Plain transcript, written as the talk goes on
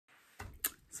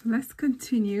So let's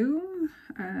continue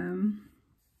from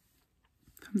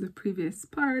the previous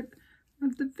part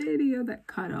of the video that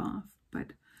cut off, but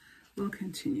we'll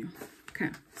continue. Okay,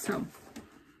 so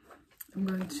I'm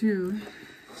going to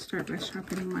start by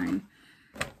sharpening my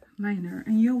liner.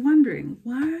 And you're wondering,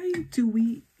 why do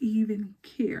we even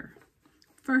care?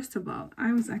 First of all,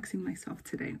 I was asking myself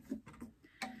today,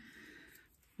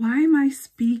 why am I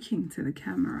speaking to the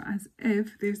camera as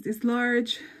if there's this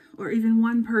large or even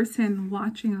one person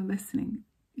watching or listening?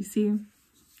 You see,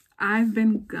 I've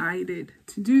been guided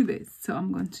to do this. So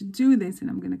I'm going to do this, and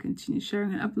I'm going to continue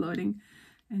sharing and uploading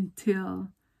until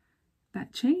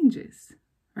that changes,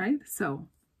 right? So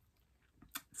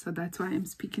that's why I'm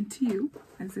speaking to you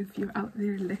as if you're out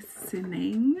there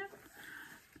listening.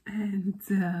 And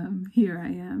here I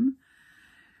am.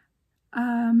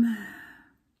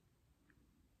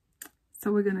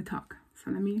 So we're gonna talk.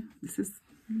 So this is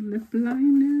lip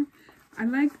liner. I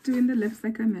like doing the lips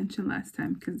like I mentioned last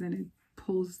time, because then it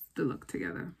pulls the look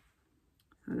together.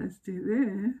 So let's do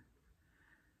this.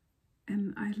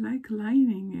 And I like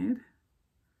lining it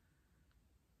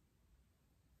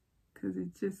because I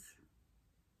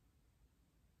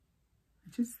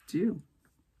just do.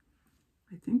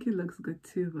 I think it looks good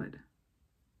too, but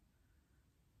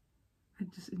I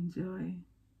just enjoy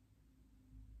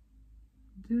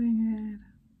doing it.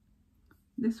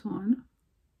 This one,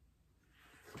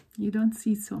 you don't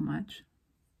see so much.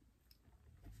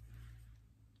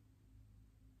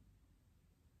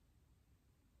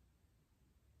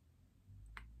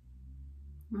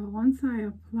 Well, once I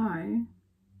apply,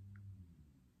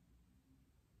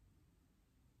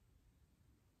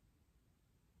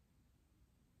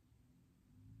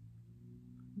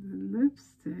 the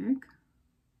lipstick,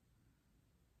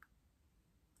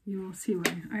 you will see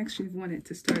why. I actually wanted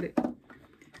to start it.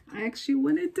 I actually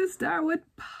wanted to start with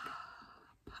powder.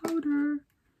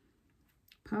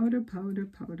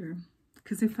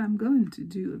 Because if I'm going to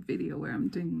do a video where I'm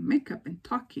doing makeup and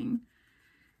talking,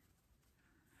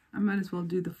 I might as well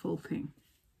do the full thing.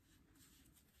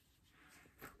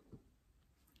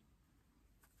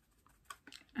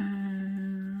 I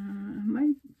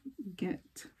might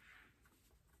get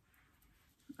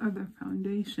other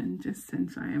foundation just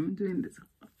since I am doing this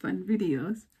fun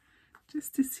videos,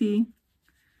 just to see,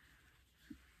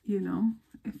 you know,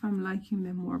 if I'm liking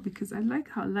them more, because I like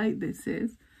how light this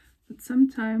is, but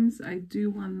sometimes I do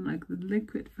want like the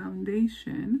liquid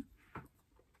foundation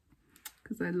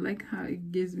because I like how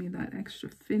it gives me that extra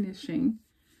finishing.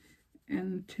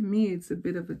 And to me, it's a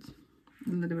little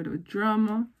bit of a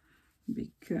drama,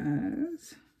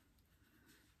 because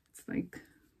it's like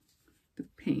the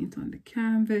paint on the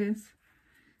canvas,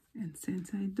 and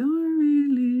since I don't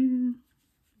really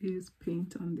use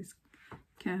paint on this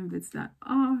canvas that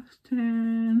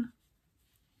often,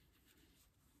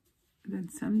 then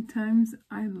sometimes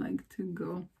I like to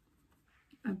go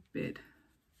a bit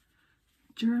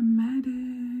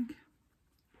dramatic.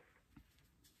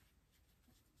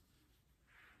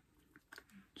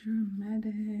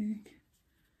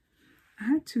 I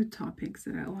had two topics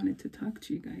that I wanted to talk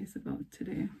to you guys about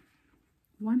today.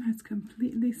 One has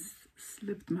completely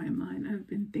slipped my mind. I've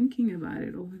been thinking about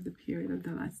it over the period of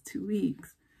the last 2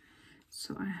 weeks.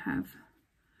 So I have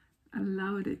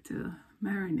allowed it to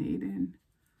marinate, and,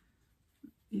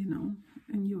 you know,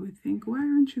 and you would think, why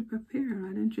aren't you prepared?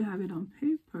 Why don't you have it on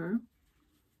paper,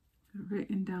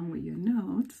 written down with your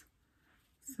notes,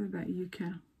 so that you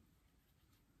can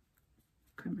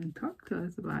come and talk to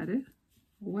us about it?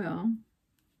 Well,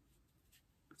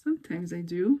 sometimes I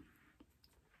do.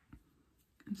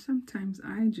 And sometimes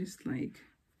I just like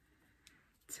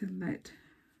to let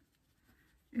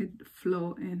it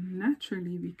flow in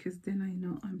naturally, because then I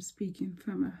know I'm speaking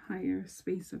from a higher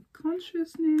space of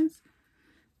consciousness,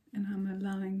 and I'm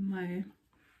allowing my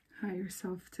higher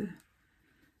self to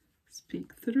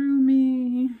speak through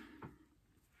me,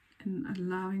 and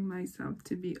allowing myself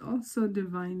to be also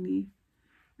divinely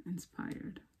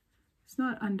inspired. It's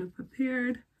not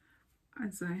underprepared,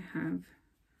 as I have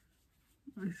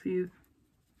received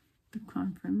the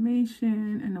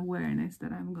confirmation and awareness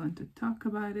that I'm going to talk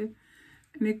about it.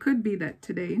 And it could be that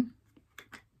today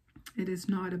it is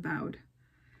not about,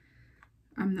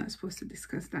 I'm not supposed to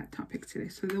discuss that topic today.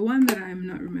 So the one that I'm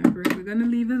not remembering, we're going to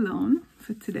leave alone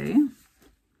for today.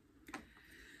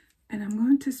 And I'm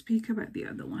going to speak about the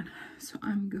other one. So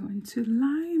I'm going to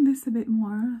line this a bit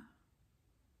more,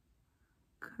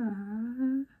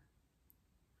 because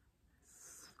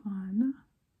it's fun.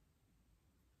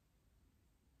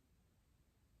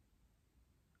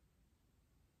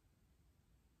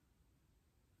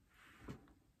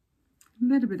 A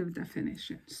little bit of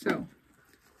definition. So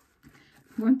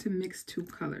I'm going to mix two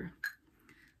color.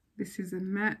 This is a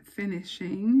matte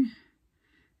finishing,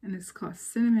 and it's called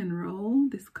Cinnamon Roll,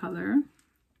 this color.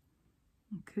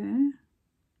 Okay.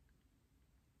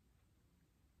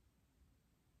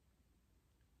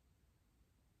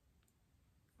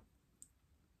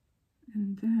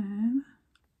 And then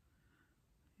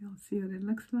you'll see what it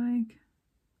looks like.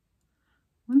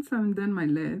 Once I'm done my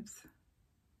lips,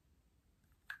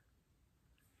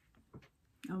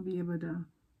 I'll be able to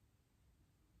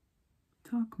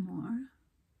talk more.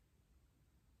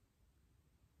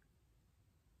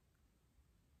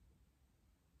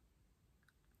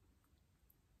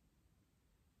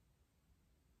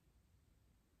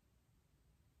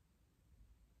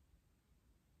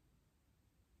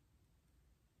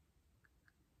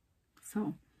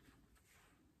 So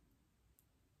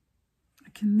I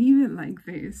can leave it like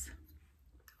this,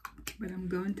 but I'm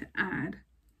going to add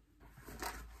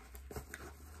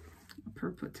a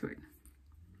purple to it.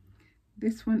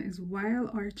 This one is Wild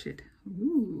Orchid.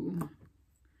 Ooh,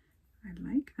 I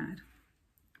like that.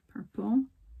 Purple.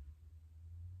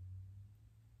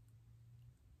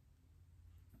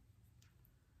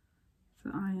 So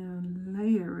I am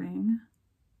layering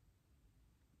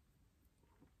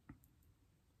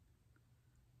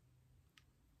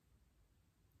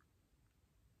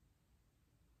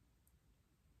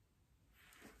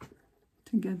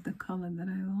to get the color that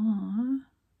I want.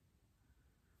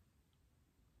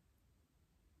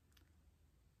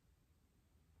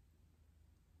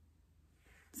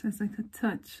 So it's like a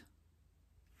touch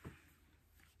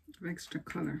of extra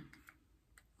color.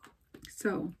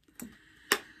 So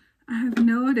I have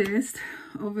noticed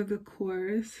over the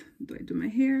course, do I do my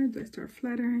hair? Do I start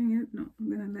flattering it? No, I'm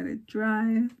gonna let it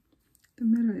dry. The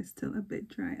middle is still a bit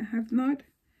dry. I have not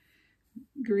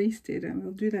greased it, and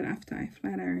we'll do that after I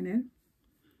flat iron it.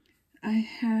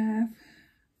 I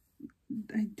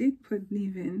did put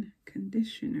leave-in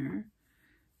conditioner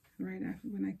right after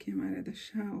when I came out of the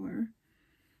shower,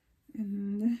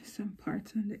 and some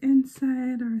parts on the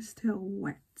inside are still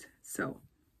wet. So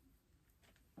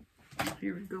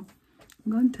here we go.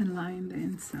 I'm going to line the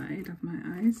inside of my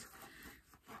eyes,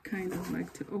 kind of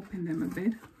like to open them a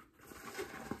bit.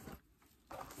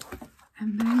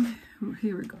 And then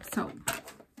here we go. So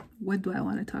what do I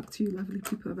want to talk to you lovely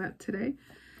people about today?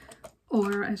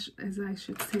 Or as I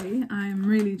should say, I'm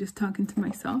really just talking to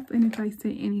myself. And if I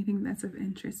say anything that's of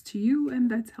interest to you and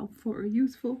that's helpful or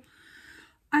useful,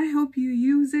 I hope you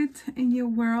use it in your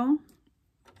world.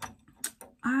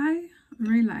 I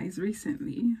realized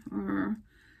recently, I've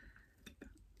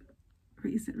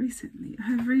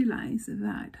realized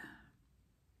that,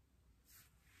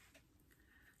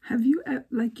 have you,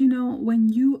 like, you know, when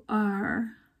you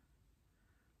are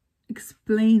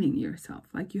explaining yourself,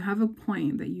 like you have a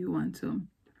point that you want to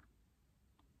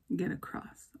get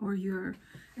across, or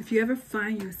if you ever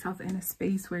find yourself in a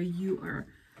space where you are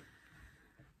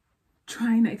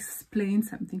trying to explain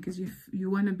something because you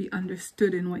want to be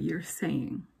understood in what you're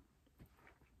saying,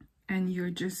 and you're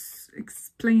just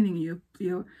explaining, you're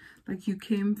like, you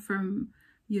came from,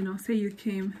 you know, say you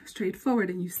came straight forward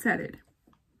and you said it,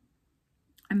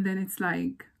 and then it's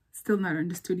like still not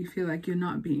understood. You feel like you're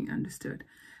not being understood.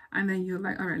 And then you're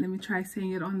like, all right, let me try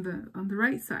saying it on the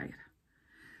right side.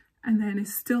 And then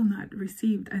it's still not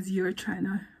received as you're trying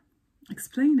to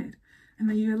explain it. And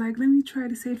then you're like, let me try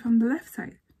to say it from the left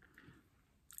side.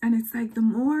 And it's like the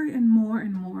more and more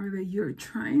and more that you're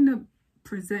trying to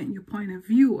present your point of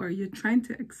view, or you're trying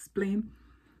to explain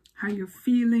how you're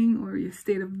feeling or your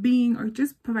state of being, or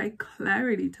just provide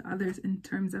clarity to others in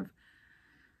terms of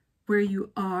where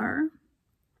you are,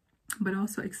 but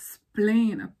also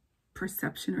explain a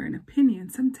perception or an opinion,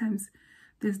 sometimes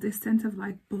there's this sense of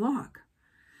like block.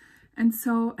 And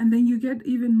then you get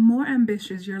even more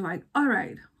ambitious. You're like, all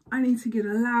right, I need to get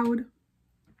a loud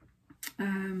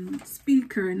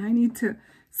speaker, and I need to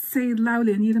say it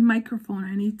loudly. I need a microphone.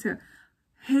 I need to,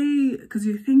 hey, because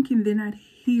you're thinking they're not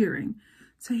hearing.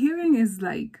 So hearing is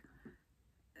like,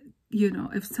 you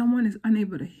know, if someone is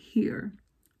unable to hear,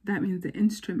 that means the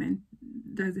instrument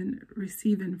doesn't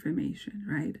receive information,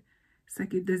 right? It's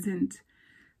like it doesn't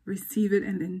receive it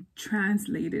and then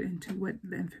translate it into what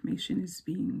the information is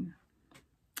being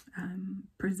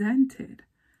presented.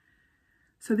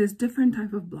 So there's different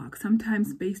type of blocks.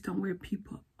 Sometimes based on where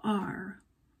people are,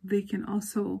 they can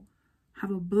also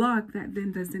have a block that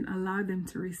then doesn't allow them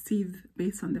to receive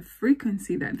based on the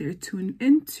frequency that they're tuned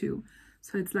into.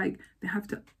 So it's like they have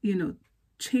to, you know,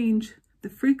 change the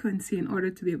frequency in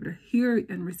order to be able to hear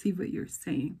and receive what you're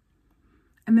saying.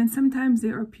 And then sometimes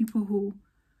there are people who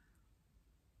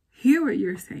hear what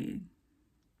you're saying,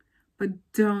 but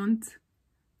don't,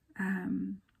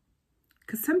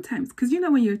 because you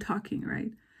know when you're talking,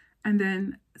 right? And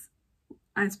then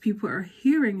as people are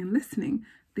hearing and listening,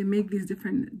 they make these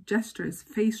different gestures,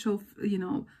 facial, you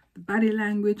know, body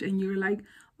language, and you're like,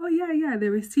 oh yeah, they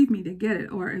receive me, they get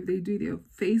it. Or if they do their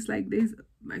face like this,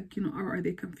 like, you know, or are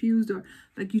they confused, or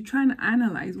like you're trying to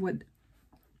analyze what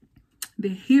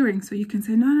they're hearing, so you can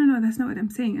say, no, that's not what I'm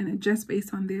saying, and adjust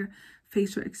based on their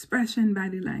facial expression,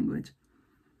 body language.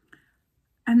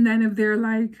 And then if they're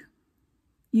like,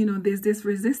 you know, there's this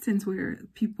resistance where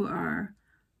people are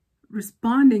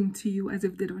responding to you as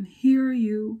if they don't hear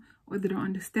you, or they don't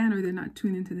understand, or they're not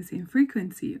tuned into the same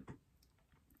frequency,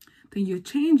 then you're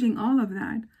changing all of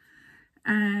that,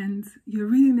 and you're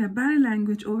reading their body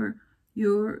language or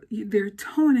their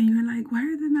tone, and you're like, why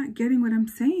are they not getting what I'm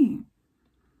saying?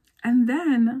 And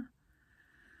then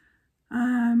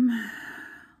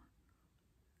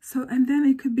and then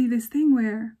it could be this thing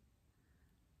where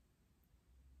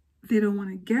they don't want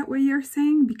to get what you're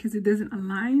saying because it doesn't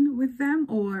align with them,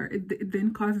 or it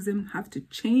then causes them to have to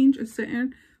change a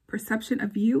certain perception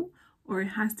of you, or it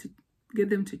has to get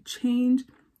them to change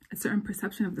a certain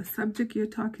perception of the subject you're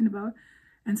talking about.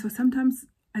 And so sometimes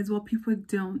as well, people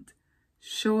don't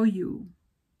show you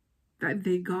that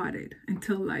they got it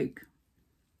until like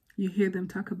you hear them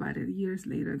talk about it years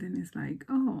later. Then it's like,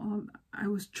 oh, I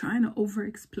was trying to over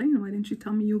explain. Why didn't you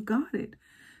tell me you got it?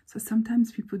 So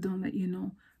sometimes people don't let you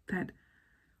know that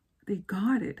they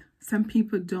got it. Some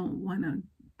people don't want to.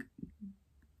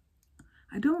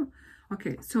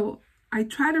 Okay, so I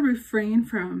try to refrain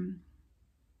from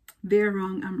they're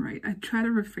wrong, I'm right. I try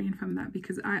to refrain from that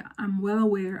because I'm well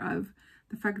aware of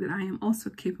the fact that I am also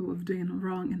capable of doing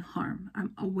wrong and harm.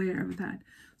 I'm aware of that.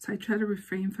 So I try to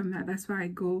refrain from that. That's why I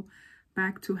go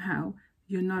back to how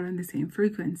you're not on the same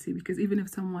frequency, because even if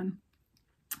someone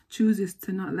chooses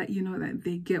to not let you know that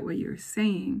they get what you're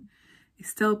saying, it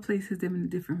still places them in a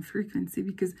different frequency,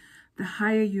 because the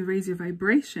higher you raise your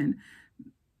vibration,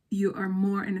 you are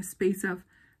more in a space of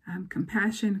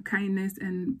compassion, kindness,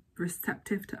 and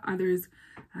receptive to others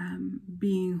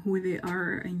being who they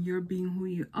are, and you're being who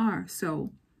you are.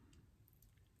 So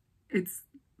it's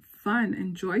fun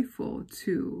and joyful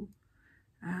to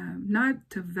not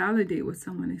to validate what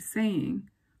someone is saying,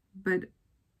 but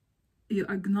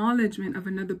your acknowledgement of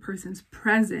another person's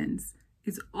presence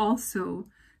is also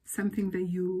something that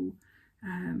you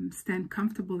stand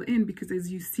comfortable in, because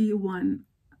as you see one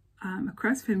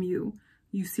across from you,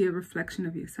 you see a reflection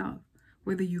of yourself,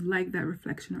 whether you like that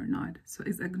reflection or not. So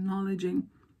it's acknowledging,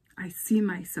 I see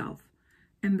myself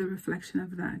in the reflection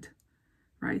of that,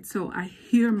 right? So I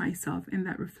hear myself in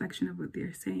that reflection of what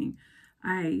they're saying.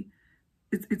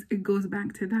 It goes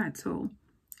back to that. So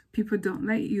people don't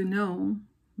let you know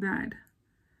that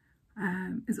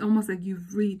it's almost like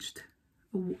you've reached,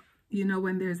 you know,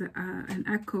 when there's an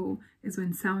echo is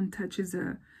when sound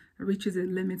reaches the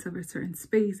limits of a certain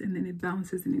space, and then it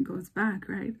bounces and it goes back,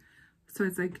 right? So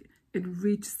it's like it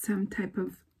reached some type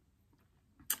of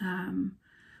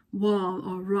wall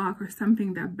or rock or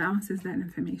something that bounces that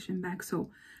information back. So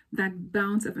that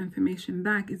bounce of information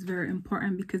back is very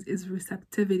important, because it's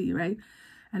receptivity, right?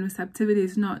 And receptivity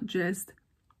is not just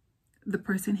the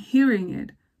person hearing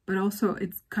it, but also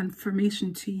it's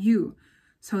confirmation to you.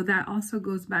 So that also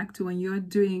goes back to when you're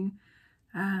doing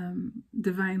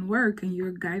divine work and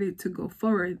you're guided to go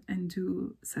forward and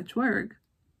do such work.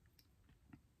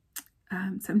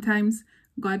 Sometimes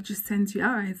God just sends you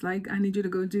out. It's like, I need you to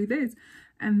go do this.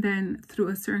 And then through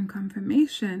a certain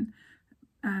confirmation,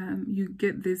 you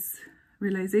get this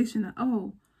realization that,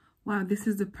 oh, wow, this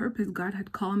is the purpose. God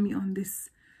had called me on this,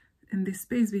 in this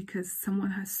space, because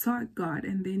someone has sought God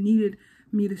and they needed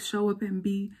me to show up and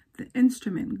be the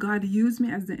instrument. God used me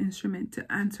as the instrument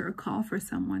to answer a call for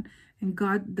someone. And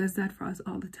God does that for us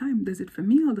all the time. Does it for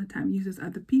me all the time. Uses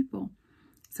other people.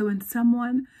 So when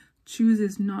someone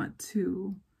chooses not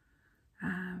to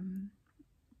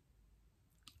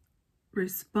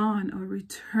respond or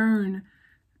return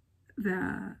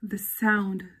the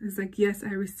sound, it's like, yes,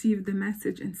 I received the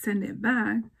message, and send it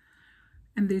back,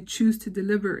 and they choose to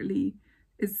deliberately,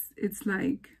 it's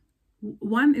like,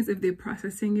 one is if they're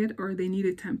processing it or they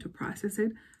needed time to process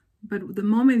it. But the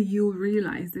moment you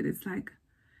realize that, it's like,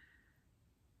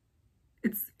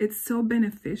 it's so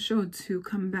beneficial to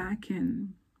come back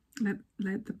and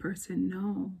let the person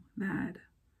know that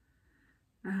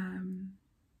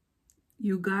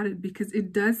you got it, because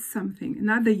it does something.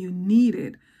 Not that you need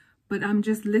it, but I'm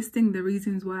just listing the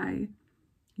reasons why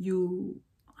you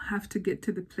have to get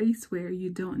to the place where you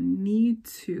don't need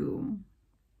to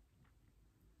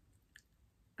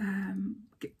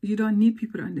you don't need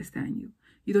people to understand you.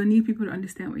 You don't need people to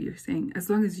understand what you're saying. As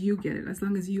long as you get it, as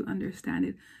long as you understand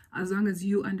it, as long as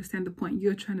you understand the point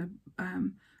you're trying to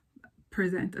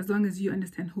present, as long as you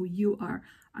understand who you are,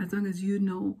 as long as you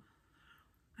know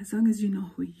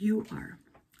who you are.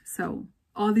 So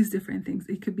all these different things.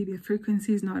 It could be the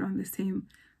frequency is not on the same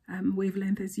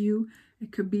wavelength as you.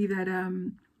 It could be that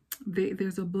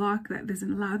there's a block that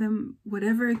doesn't allow them,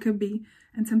 whatever it could be.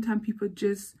 And sometimes people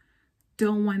just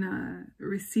don't want to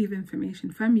receive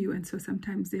information from you, and so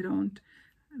sometimes they don't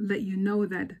let you know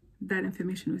that that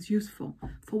information was useful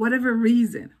for whatever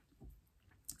reason.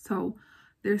 So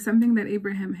there's something that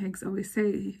Abraham Hicks always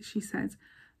say. She says,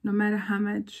 no matter how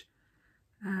much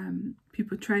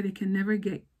people try, they can never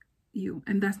get you.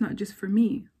 And that's not just for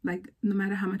me. Like, no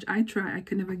matter how much I try, I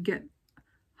could never get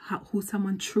who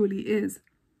someone truly is.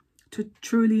 To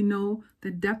truly know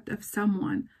the depth of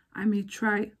someone, I may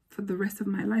try for the rest of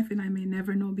my life and I may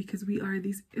never know, because we are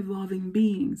these evolving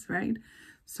beings, right?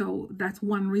 So that's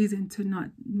one reason to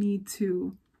not need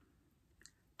to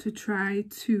try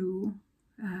to,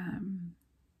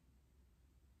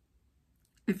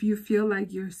 if you feel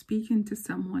like you're speaking to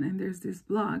someone and there's this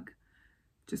block,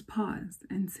 just pause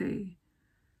and say,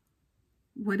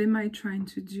 what am I trying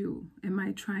to do? Am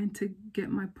I trying to get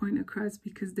my point across?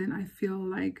 Because then I feel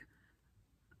like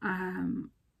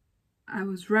I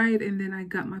was right and then I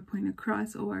got my point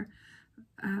across. Or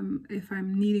if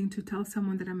I'm needing to tell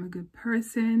someone that I'm a good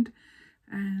person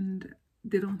and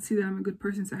they don't see that I'm a good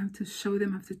person, so I have to show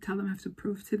them, I have to tell them, I have to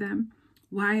prove to them.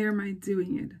 Why am I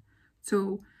doing it?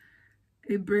 So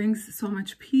it brings so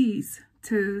much peace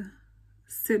to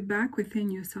sit back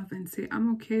within yourself and say,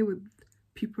 I'm okay with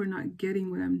people not getting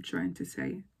what I'm trying to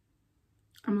say.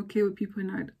 I'm okay with people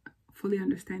not fully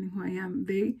understanding who I am.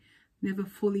 They never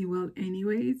fully will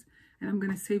anyways. And I'm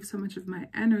going to save so much of my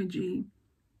energy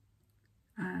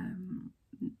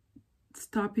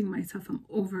stopping myself from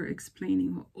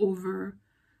over-explaining. Or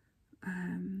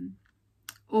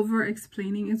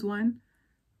over-explaining is one,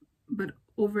 but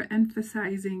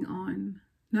overemphasizing on,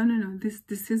 no,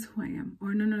 this is who I am.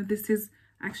 Or no, this is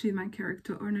actually my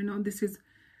character. Or no, this is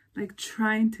like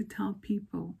trying to tell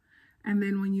people. And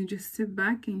then when you just sit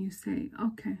back and you say,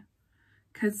 okay,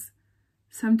 because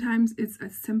sometimes it's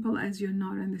as simple as you're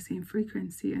not on the same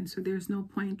frequency. And so there's no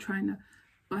point trying to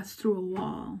bust through a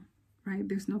wall, right?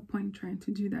 There's no point trying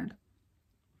to do that.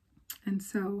 And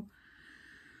so,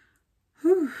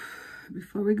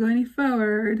 before we go any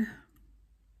forward,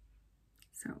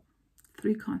 so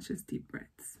 3 conscious deep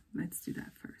breaths. Let's do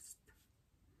that first.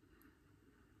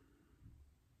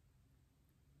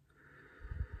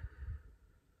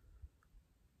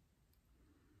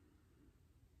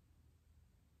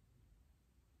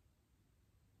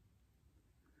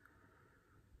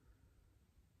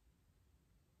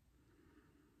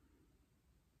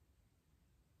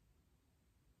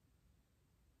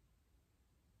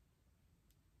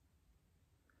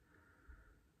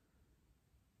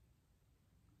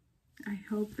 I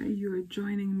hope that you are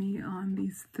joining me on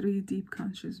these 3 deep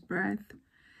conscious breaths,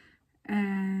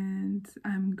 and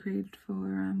I'm grateful,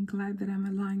 or I'm glad that I'm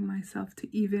allowing myself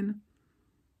to even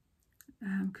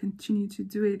continue to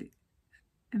do it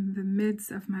in the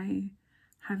midst of my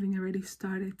having already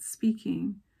started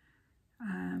speaking,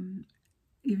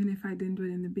 even if I didn't do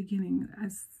it in the beginning.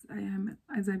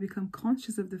 As I become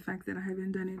conscious of the fact that I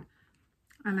haven't done it,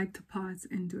 I like to pause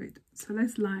and do it. So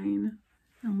let's line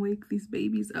and wake these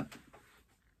babies up.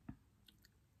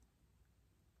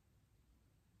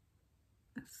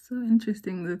 It's so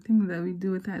interesting, the thing that we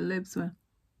do with our lips when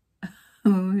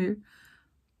we're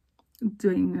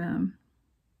doing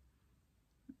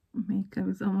makeup.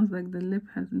 It's almost like the lip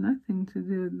has nothing to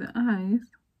do with the eyes,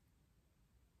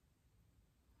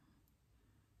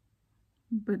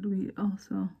 but we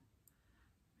also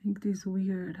make these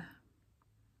weird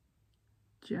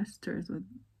gestures with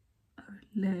our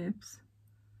lips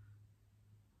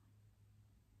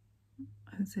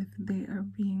as if they are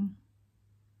being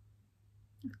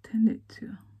attended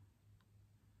to.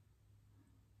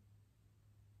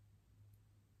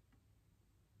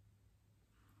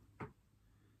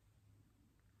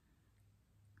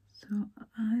 So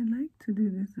I like to do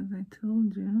this, as I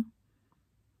told you.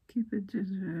 Keep it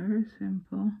just very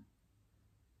simple.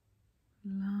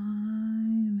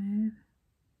 Line it.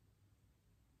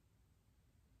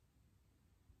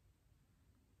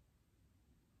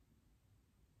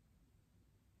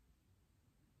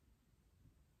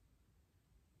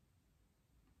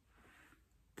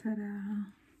 Ta-da!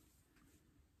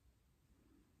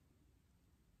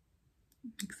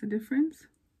 Makes a difference.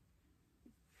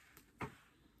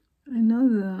 I know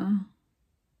the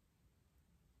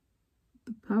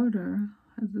powder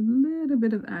has a little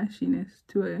bit of ashiness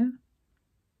to it,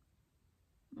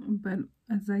 but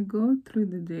as I go through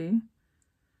the day,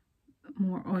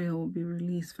 more oil will be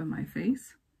released from my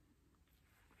face.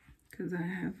 because I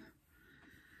have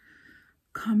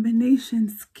combination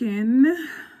skin.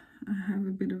 I have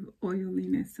a bit of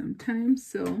oiliness sometimes,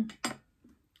 so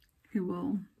it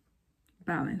will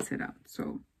balance it out.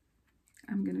 So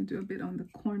I'm gonna do a bit on the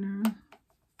corner.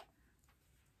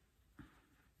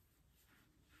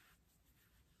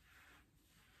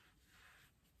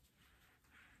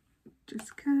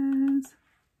 Just cause.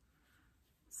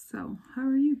 So how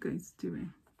are you guys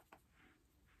doing?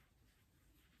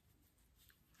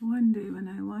 One day when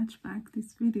I watch back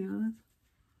these videos,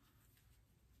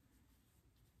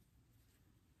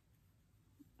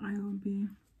 I will be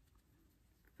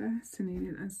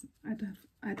fascinated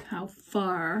at how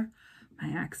far my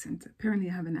accent. Apparently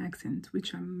I have an accent,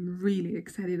 which I'm really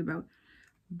excited about,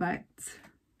 but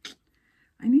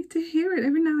I need to hear it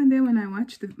every now and then when I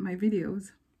watch my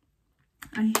videos.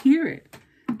 I hear it,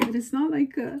 but it's not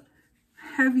like a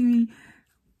heavy,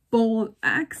 bold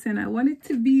accent. I want it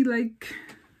to be like,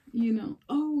 you know,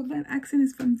 oh, that accent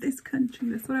is from this country.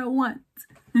 That's what I want.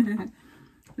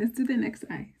 Let's do the next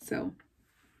eye. So,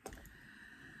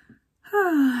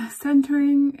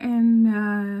 centering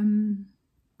and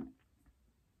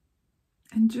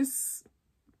just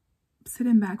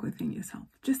sitting back within yourself.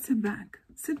 Just sit back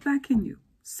in you.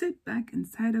 Sit back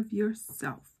inside of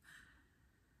yourself.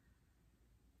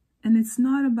 And it's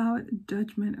not about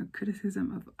judgment or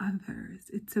criticism of others.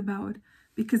 It's about,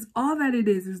 because all that it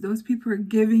is those people are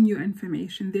giving you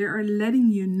information. They are letting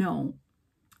you know,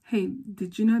 hey,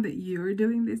 did you know that you're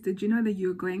doing this? Did you know that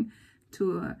you're going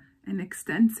to an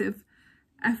extensive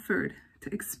effort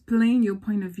to explain your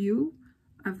point of view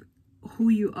of who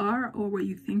you are or what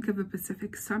you think of a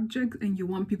specific subject, and you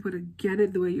want people to get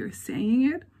it the way you're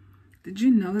saying it? Did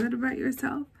you know that about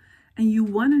yourself? And you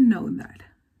want to know that.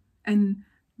 And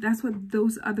that's what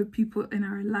those other people in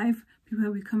our life, people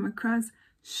that we come across,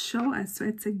 show us. So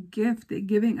it's a gift they're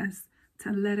giving us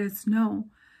to let us know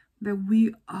that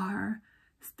we are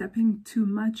stepping too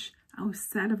much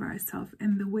outside of ourselves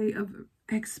in the way of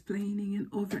explaining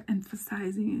and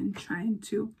overemphasizing and trying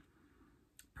to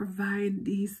provide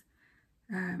these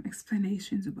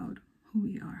explanations about who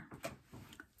we are.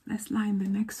 Let's line the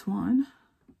next one.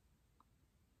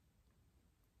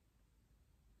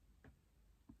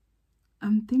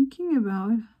 I'm thinking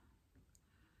about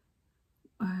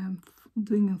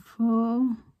doing a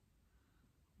full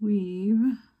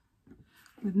weave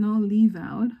with no leave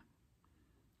out,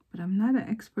 but I'm not an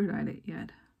expert at it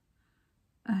yet.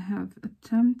 I have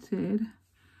attempted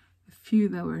a few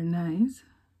that were nice,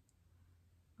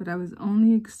 but I was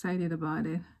only excited about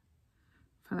it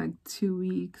for like 2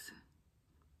 weeks,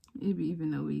 maybe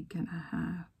even a week and a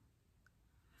half.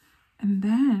 And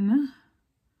then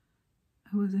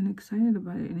I wasn't excited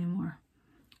about it anymore.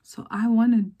 So I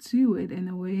want to do it in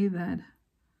a way that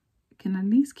I can at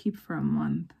least keep for a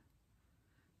month.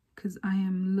 Because I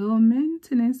am low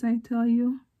maintenance, I tell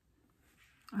you.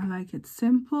 I like it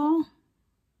simple.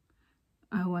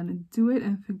 I want to do it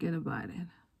and forget about it.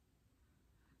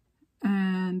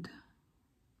 And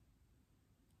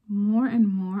more and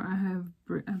more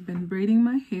I've been braiding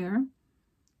my hair,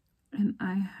 and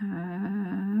I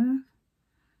have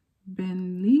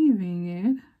been leaving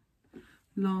it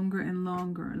longer and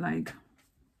longer, like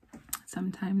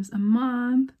sometimes a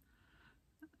month,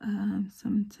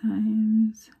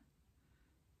 sometimes,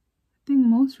 I think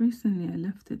most recently I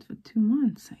left it for 2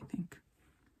 months, I think,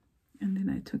 and then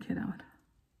I took it out.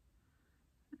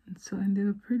 And they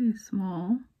were pretty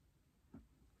small,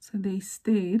 so they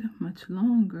stayed much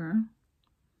longer.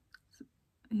 So,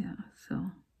 yeah,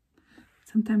 so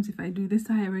sometimes if I do this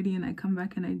eye already and I come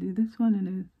back and I do this one and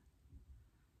it's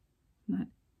not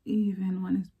even,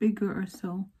 one is bigger or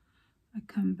so, I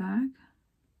come back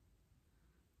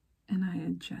and I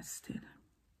adjust it.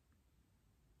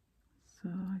 So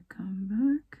I come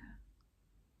back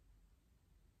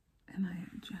and I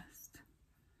adjust.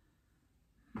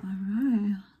 All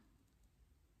right.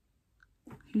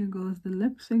 Here goes the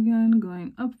lips again,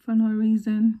 going up for no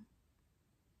reason.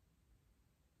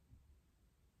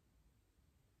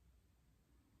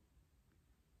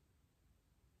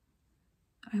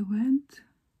 I went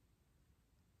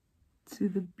to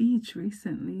the beach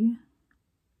recently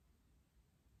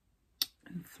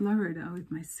in Florida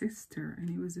with my sister, and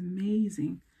it was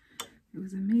amazing. It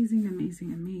was amazing,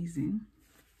 amazing, amazing.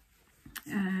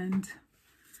 And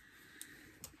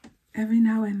every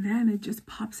now and then it just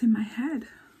pops in my head.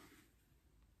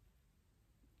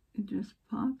 It just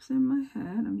pops in my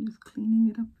head. I'm just cleaning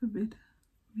it up a bit.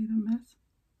 Made a mess.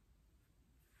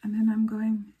 And then I'm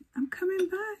going, I'm coming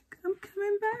back. I'm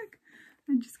coming back.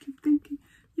 I just keep thinking,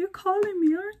 you're calling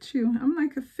me, aren't you? I'm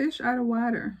like a fish out of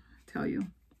water, I tell you.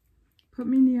 Put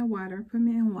me near water. Put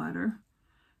me in water.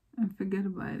 And forget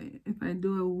about it. If I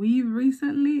do a weave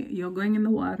recently, you're going in the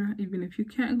water. Even if you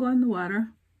can't go in the water,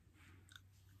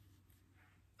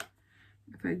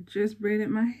 if I just braided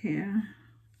my hair,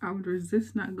 I would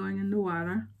resist not going in the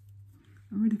water.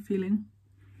 I'm already feeling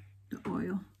the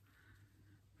oil.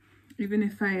 Even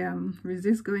if I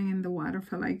resist going in the water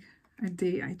for like a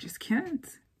day, I just can't.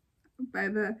 By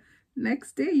the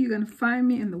next day, you're gonna find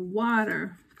me in the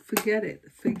water. Forget it.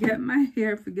 Forget my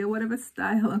hair. Forget whatever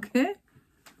style, okay?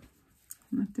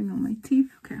 Nothing on my teeth.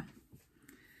 Okay.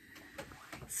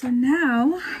 So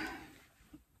now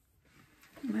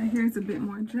my hair is a bit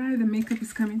more dry. The makeup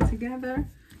is coming together.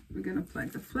 We're gonna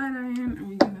plug the flat iron and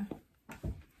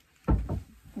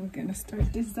we're gonna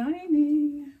start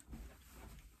designing.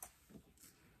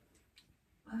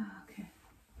 Okay.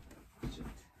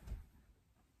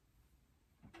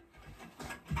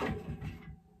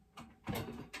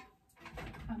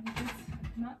 I'm just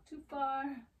not too far.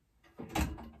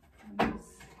 I'm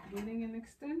just getting an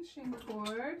extension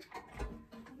cord.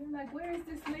 I'm like, where is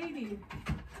this lady?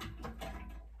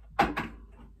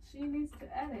 She needs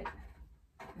to edit.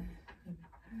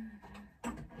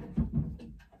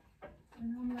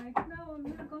 And I'm like, no, I'm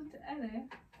not going to edit.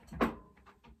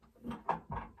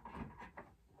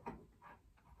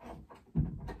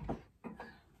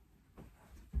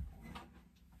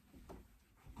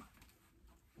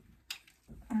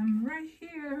 I'm right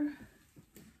here.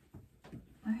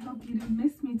 I hope you didn't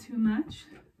miss me too much.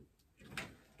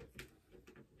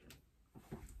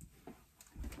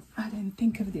 I didn't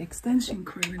think of the extension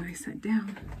cord when I sat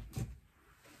down.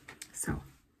 So,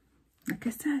 like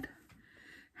I said,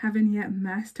 haven't yet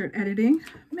mastered editing.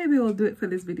 Maybe we'll do it for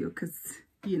this video because,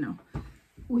 you know,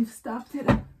 we've stopped it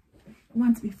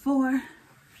once before.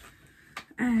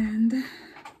 And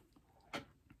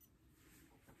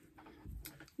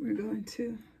we're going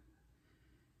to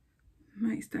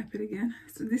might stop it again.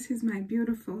 So this is my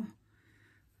beautiful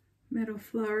metal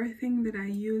flower thing that I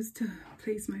use to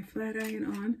place my flat iron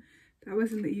on. That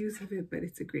wasn't the use of it, but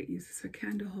it's a great use. It's a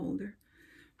candle holder.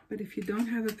 But if you don't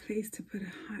have a place to put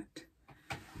a hot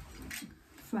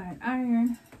flat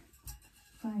iron,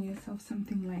 find yourself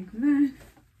something like that.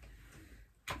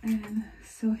 And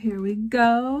so here we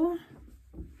go.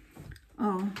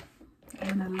 Oh, I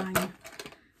want to line. I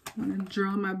want to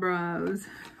draw my brows.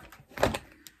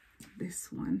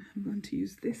 This one, I'm going to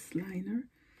use this liner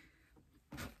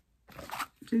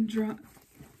to draw,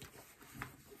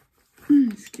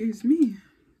 excuse me,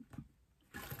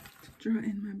 to draw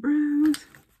in my brows.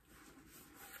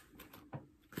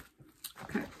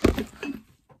 Okay.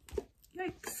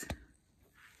 Yikes.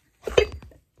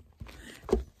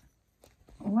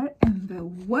 What in the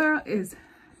world is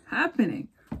happening?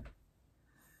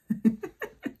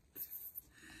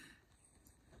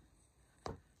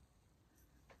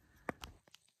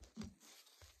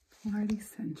 Party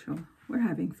Central. We're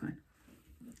having fun.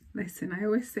 Listen, I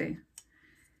always say,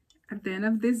 at the end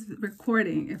of this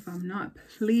recording, if I'm not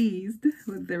pleased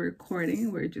with the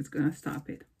recording, we're just gonna stop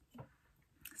it.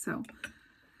 So,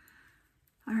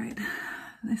 all right,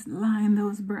 let's line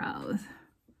those brows.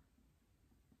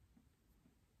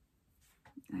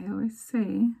 I always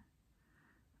say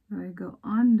that I go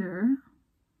under,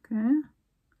 okay,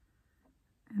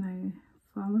 and I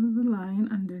follow the line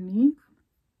underneath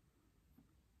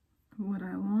what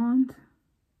I want.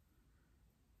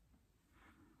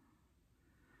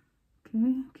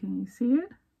 Okay, can you see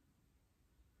it?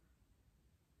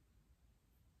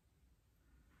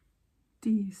 Do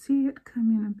you see it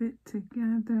coming a bit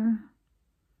together?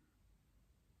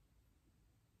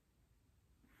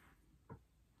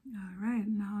 All right,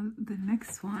 now the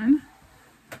next one,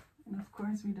 and of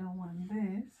course we don't want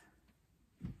this,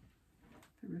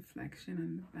 the reflection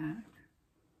on the back,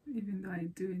 even though I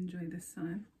do enjoy the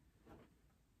sun.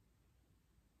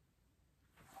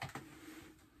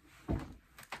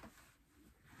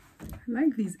 I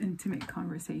like these intimate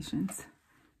conversations.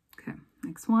 Okay,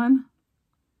 next one.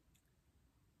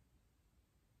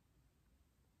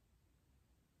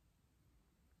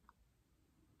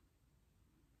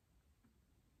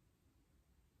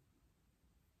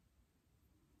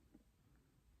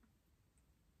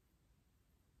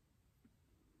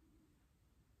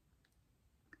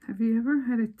 Have you ever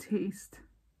had a taste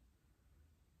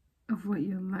of what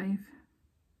your life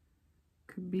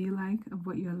could be like, of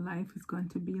what your life is going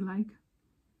to be like,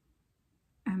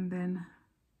 and then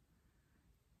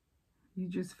you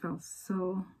just felt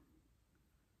so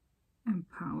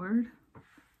empowered?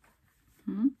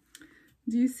 Do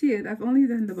you see it? I've only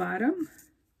done the bottom,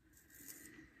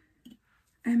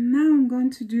 and now I'm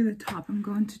going to do the top. I'm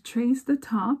going to trace the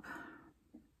top.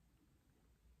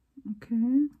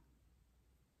 Okay,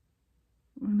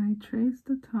 when I trace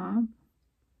the top,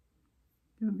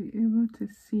 you'll be able to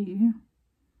see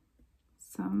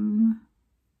some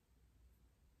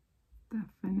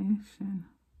definition.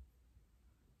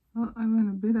 Oh, I went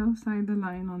a bit outside the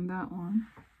line on that one.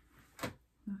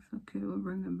 That's okay, we'll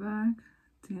bring it back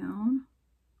down.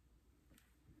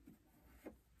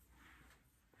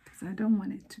 Because I don't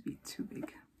want it to be too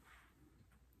big.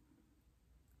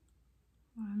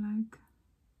 I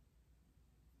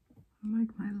like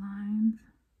my lines.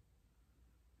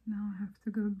 Now I have to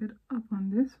go a bit up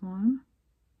on this one.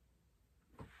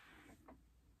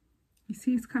 You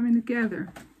see it's coming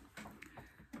together.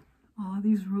 All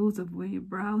these rules of where your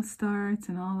brow starts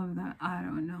and all of that, I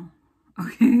don't know.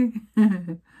 Okay.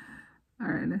 All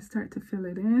right, let's start to fill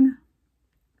it in.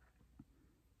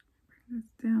 Bring this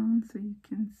down so you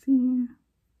can see.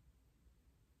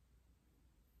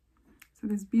 So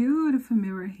this beautiful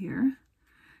mirror here.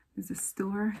 There's a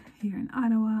store here in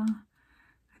Ottawa.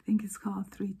 I think it's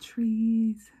called Three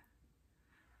Trees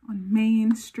on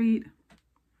Main Street.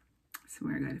 That's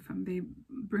where I got it from. They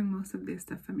bring most of their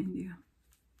stuff from India.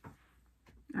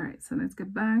 All right, so let's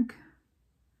get back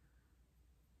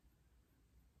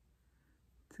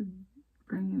to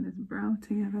bringing this brow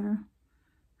together.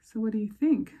 So what do you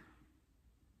think?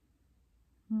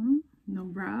 No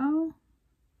brow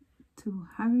to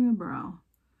having a brow.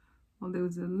 Well, there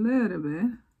was a little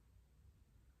bit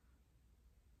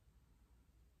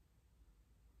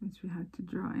which we had to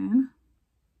draw in.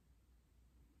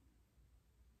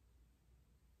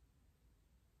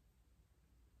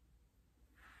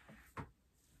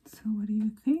 So what do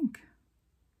you think?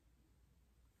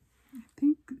 I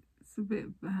think it's a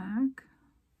bit back.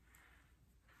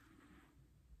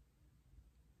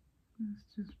 Let's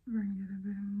just bring it a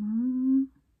bit more.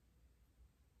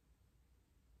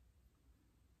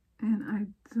 And I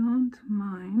don't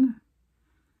mind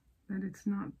that it's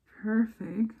not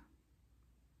perfect,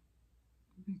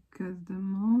 because the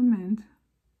moment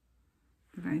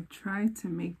that I try to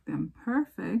make them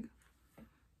perfect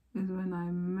is when I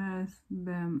mess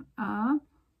them up,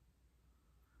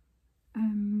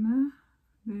 and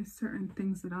there's certain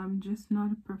things that I'm just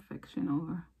not a perfection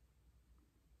over.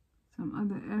 Some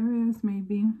other areas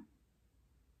maybe.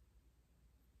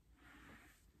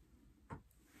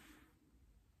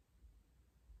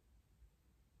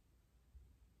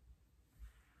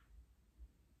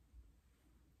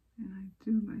 And I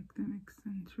do like them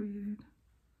accentuated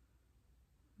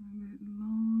a bit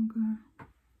longer,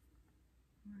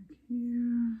 like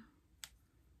here,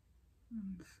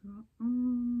 and so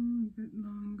on, a bit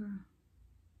longer.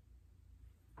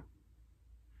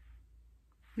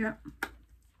 Yep.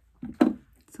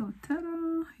 So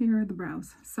ta-da! Here are the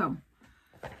brows. So,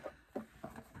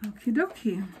 okie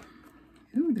dokie.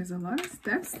 Ooh, there's a lot of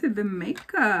steps to the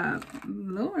makeup.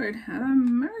 Lord have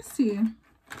mercy.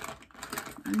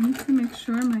 I need to make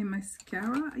sure my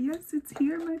mascara, yes, it's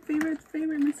here, my favorite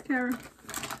mascara.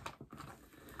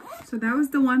 So that was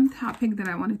the one topic that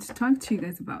I wanted to talk to you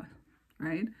guys about,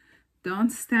 right?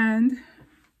 Don't stand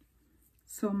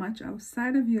so much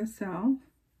outside of yourself.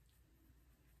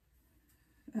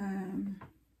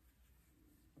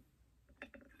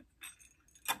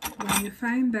 When you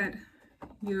find that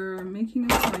you're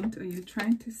making a point or you're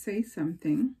trying to say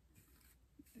something,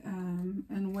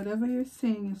 and whatever you're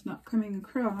saying is not coming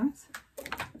across,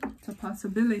 it's a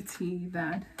possibility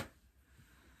that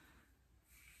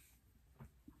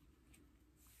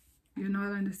you're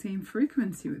not on the same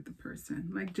frequency with the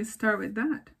person. Like, just start with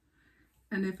that.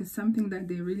 And if it's something that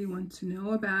they really want to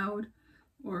know about,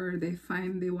 or they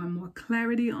find they want more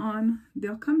clarity on,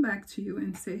 they'll come back to you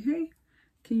and say, hey,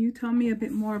 can you tell me a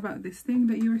bit more about this thing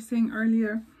that you were saying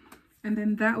earlier? And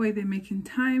then that way they're making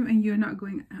time and you're not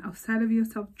going outside of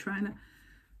yourself trying to,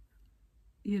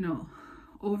 you know,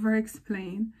 over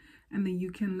explain. And then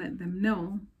you can let them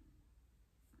know,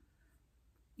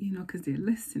 you know, because they're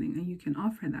listening, and you can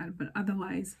offer that. But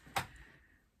otherwise,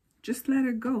 just let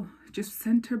it go. Just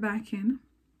center back in,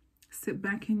 sit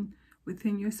back in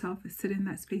within yourself, sit in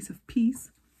that space of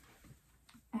peace.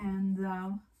 And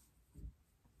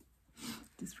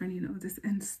just really know this,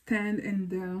 and stand in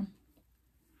the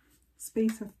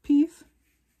space of peace,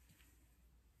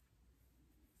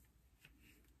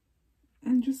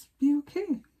 and just be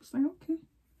okay. It's like, okay,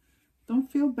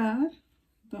 don't feel bad,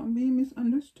 don't be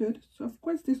misunderstood. So of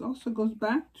course this also goes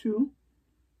back to,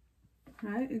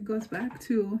 right, it goes back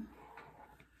to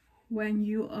when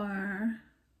you are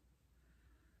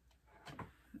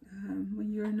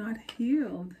when you're not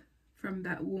healed from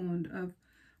that wound of,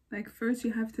 like, first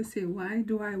you have to say, why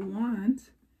do I want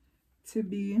to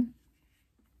be,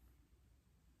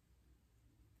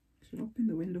 I should open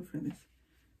the window for this.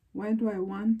 Why do I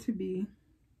want to be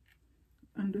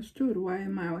understood? Why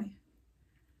am I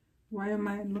Why am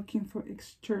I looking for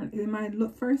external?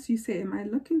 First you say, am I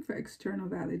looking for external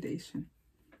validation?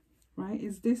 Right?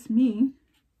 Is this me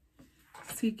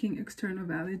seeking external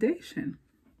validation?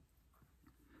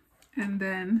 And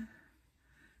then,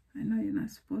 I know you're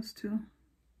not supposed to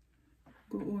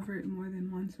go over it more than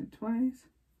once or twice.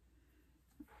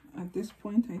 At this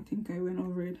point, I think I went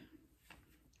over it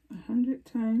 100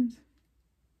 times.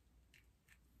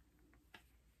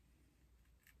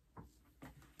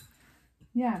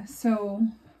 Yeah, so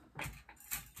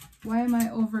why am I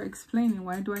over explaining?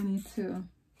 Why do I need to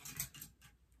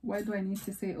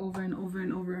say over and over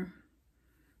and over?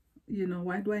 You know,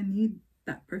 why do I need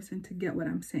that person to get what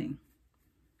I'm saying?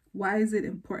 Why is it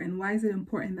important? Why is it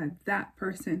important that that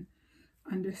person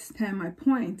understand my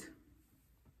point?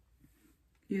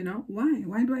 You know, why?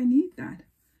 Why do I need that?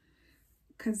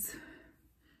 Because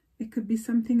it could be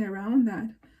something around that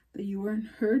you weren't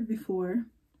heard before,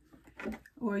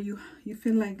 or you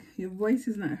feel like your voice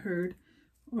is not heard,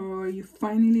 or you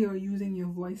finally are using your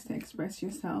voice to express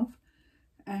yourself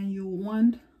and you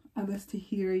want others to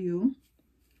hear you.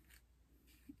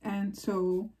 And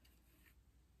so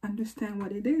understand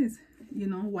what it is. You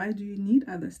know, why do you need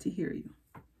others to hear you?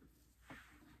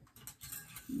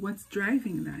 What's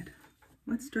driving that?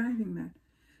 What's driving that?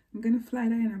 I'm going to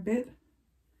flat iron a bit,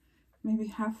 maybe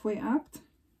halfway up,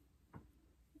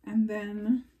 and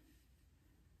then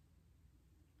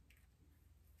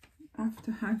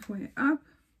after halfway up,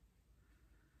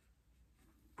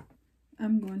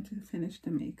 I'm going to finish the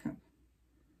makeup.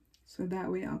 So that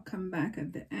way I'll come back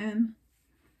at the end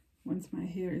once my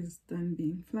hair is done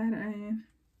being flat ironed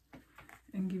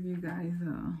and give you guys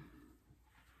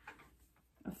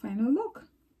a final look.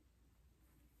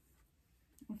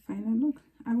 A final look.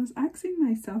 I was asking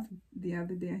myself the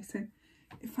other day, I said,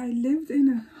 if I lived in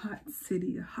a hot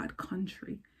city, a hot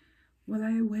country, will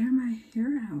I wear my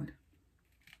hair out?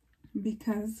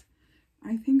 Because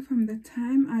I think from the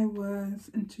time I was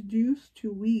introduced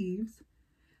to weaves,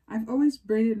 I've always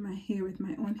braided my hair with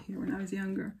my own hair when I was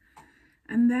younger.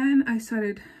 And then I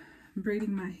started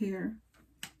braiding my hair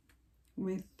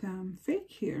with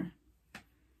fake hair.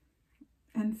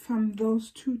 And from those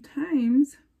two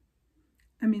times,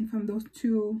 from those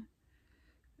two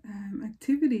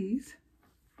activities,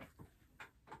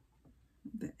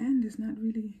 the end is not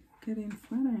really getting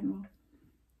flat iron well.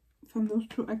 From those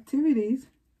two activities,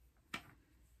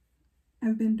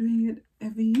 I've been doing it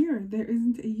every year. There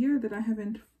isn't a year that I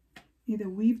haven't either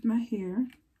weaved my hair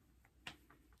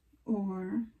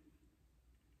or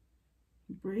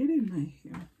braided my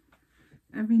hair.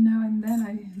 Every now and then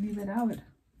I leave it out.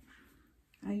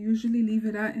 I usually leave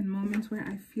it out in moments where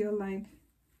I feel like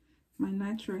my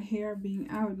natural hair being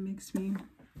out makes me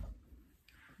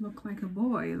look like a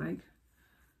boy. Like,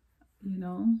 you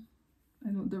know,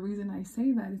 the reason I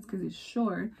say that is because it's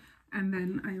short, and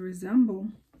then I resemble,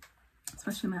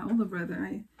 especially my older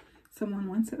brother. Someone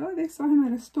once said, oh, they saw him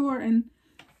at a store, and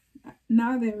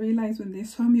now they realize when they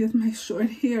saw me with my short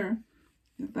hair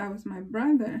that was my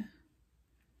brother.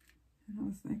 And I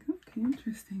was like, okay,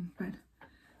 interesting. But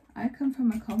I come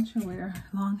from a culture where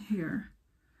long hair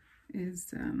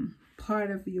is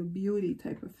part of your beauty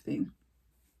type of thing.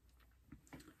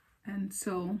 And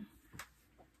so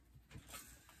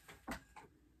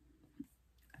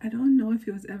I don't know if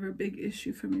it was ever a big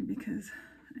issue for me, because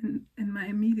in my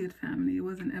immediate family, it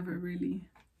wasn't ever really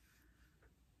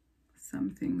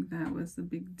something that was a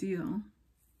big deal.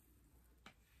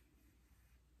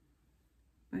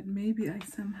 But maybe I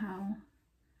somehow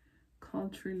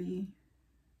culturally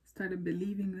started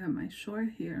believing that my short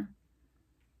hair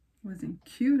wasn't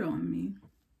cute on me.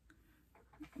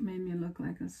 It made me look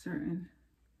like a certain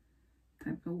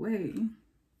type of way,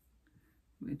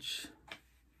 which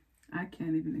I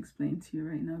can't even explain to you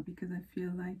right now, because I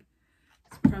feel like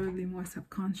it's probably more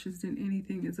subconscious than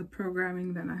anything. It's a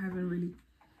programming that I haven't really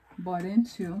bought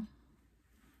into.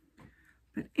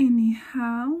 But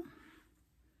anyhow,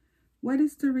 what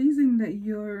is the reason that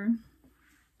you're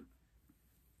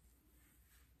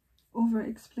over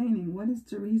explaining? What is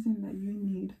the reason that you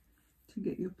need to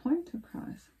get your point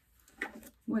across?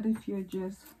 What if you're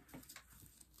just,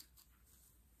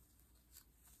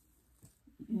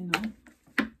 you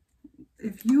know,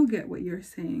 if you get what you're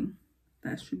saying,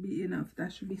 that should be enough.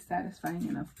 That should be satisfying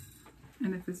enough.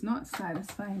 And if it's not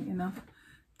satisfying enough,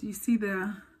 do you see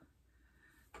the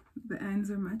ends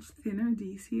are much thinner? Do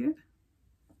you see it?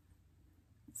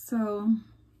 So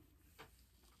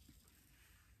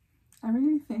I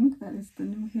really think that it's the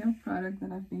new hair product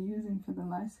that I've been using for the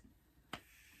last, I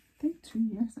think, 2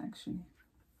 years actually,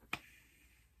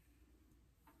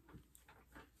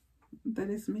 that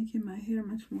is making my hair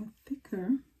much more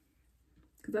thicker.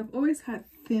 because I've always had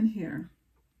thin hair.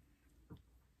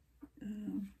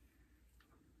 I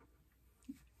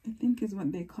think is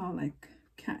what they call like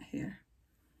cat hair.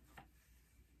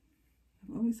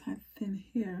 I've always had thin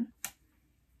hair,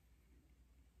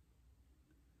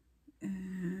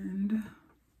 and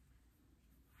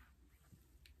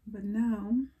but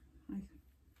now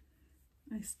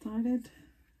I started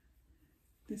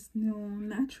this new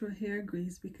natural hair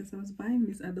grease because I was buying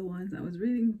these other ones. I was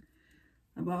reading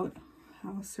about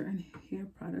how certain hair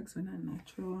products are not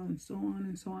natural and so on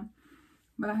and so on.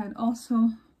 But I had also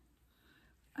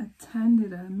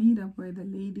attended a meetup where the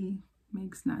lady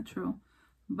makes natural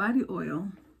body oil,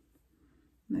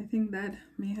 and I think that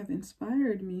may have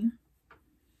inspired me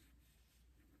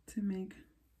to make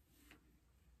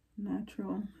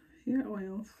natural hair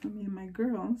oil for me and my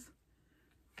girls,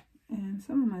 and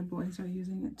some of my boys are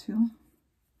using it too,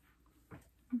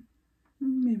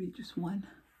 maybe just one,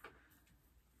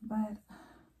 but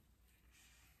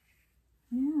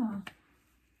yeah.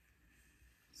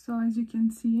 So as you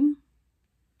can see,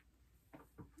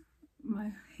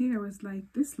 my hair was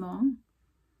like this long,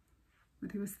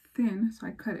 but it was thin, so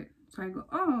I cut it. So I go,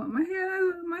 oh, my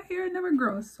hair never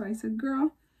grows. So I said,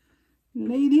 girl,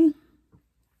 lady,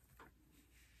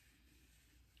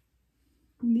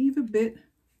 leave a bit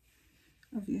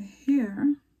of your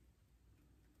hair,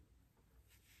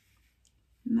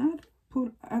 not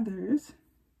pour others,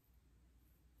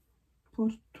 pour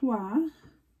toi,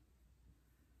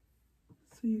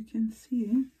 so you can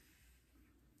see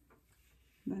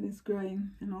that it's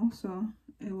growing, and also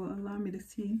it will allow me to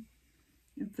see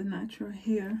if the natural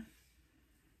hair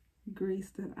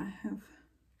grease that I have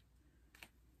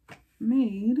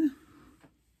made,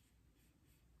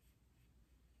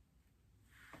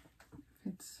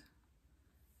 it's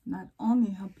not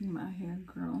only helping my hair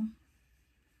grow,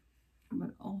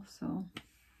 but also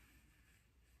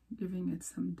giving it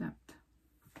some depth.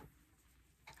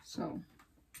 So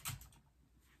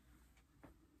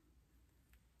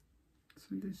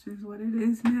this is what it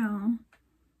is now.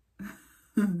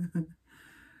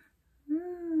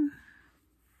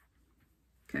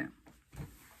 Okay,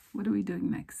 what are we doing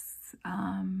next?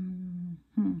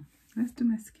 Let's do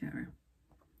mascara.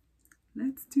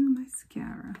 Let's do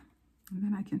mascara, and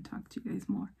then I can talk to you guys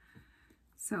more.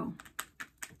 So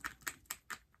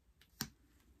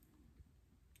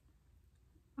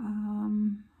I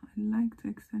like to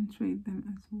accentuate them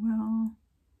as well.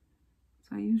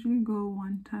 So I usually go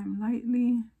one time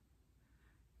lightly. I've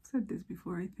said this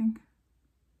before, I think.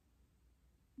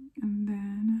 And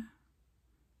then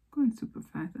going super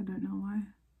fast. I don't know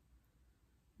why.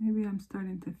 Maybe I'm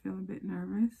starting to feel a bit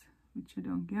nervous, which I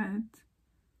don't get.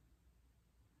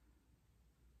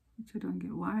 Which I don't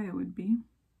get why I would be.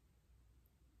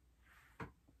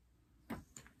 I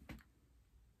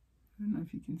don't know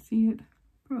if you can see it.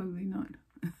 Probably not.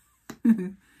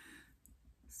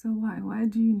 So why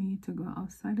do you need to go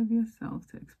outside of yourself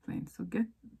to explain? So get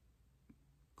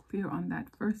clear on that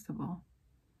first of all.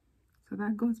 So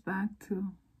that goes back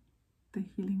to the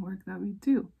healing work that we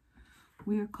do.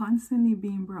 We are constantly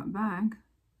being brought back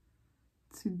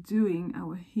to doing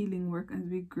our healing work as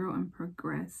we grow and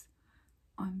progress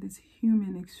on this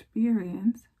human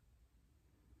experience.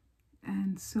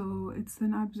 And so it's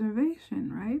an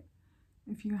observation, right?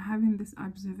 If you're having this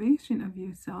observation of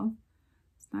yourself,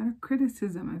 it's not a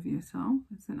criticism of yourself,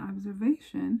 it's an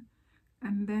observation.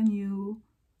 And then you,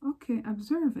 okay,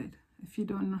 observe it. If you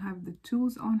don't have the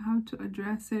tools on how to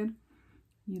address it,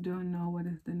 you don't know what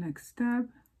is the next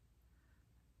step,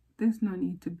 there's no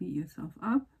need to beat yourself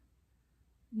up.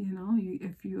 You know,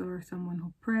 if you are someone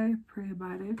who pray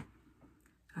about it.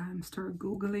 Start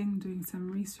Googling, doing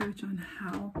some research on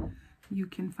how you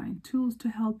can find tools to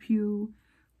help you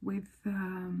with,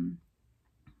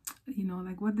 you know,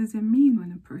 like what does it mean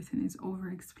when a person is over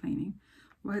explaining?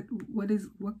 What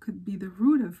could be the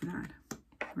root of that,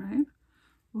 right?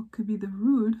 What could be the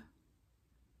root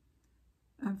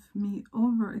of me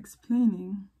over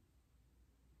explaining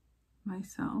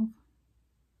myself?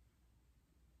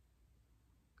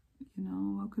 You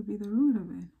know, what could be the root of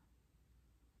it?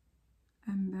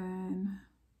 And then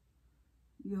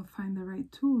you'll find the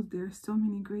right tools. There are so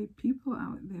many great people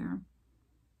out there.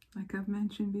 Like I've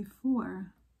mentioned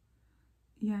before,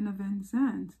 Iyanla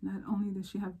Vanzant, not only does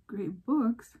she have great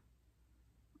books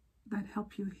that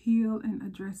help you heal and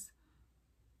address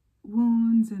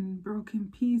wounds and broken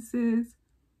pieces,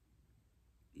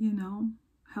 you know,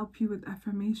 help you with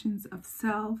affirmations of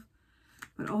self,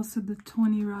 but also the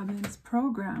Tony Robbins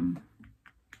program.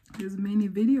 There's many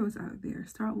videos out there.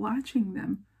 Start watching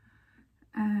them.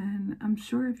 And I'm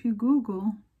sure if you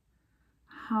Google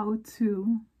how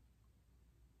to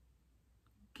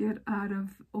get out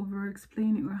of over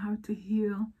explaining, or how to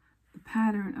heal the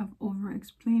pattern of over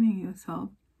explaining yourself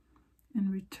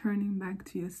and returning back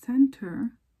to your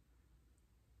center,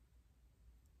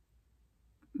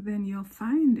 then you'll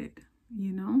find it,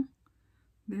 you know.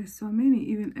 There's so many,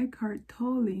 even Eckhart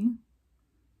Tolle,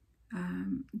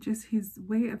 just his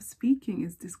way of speaking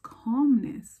is this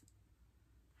calmness,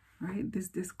 right?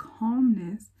 This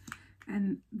calmness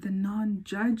and the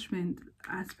non-judgment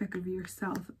aspect of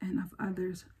yourself and of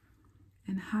others,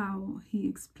 and how he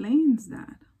explains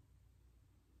that.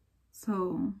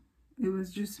 So it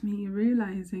was just me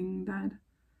realizing that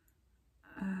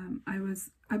I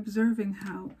was observing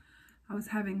how I was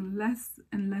having less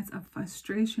and less of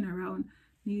frustration around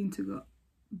needing to go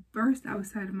burst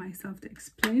outside of myself to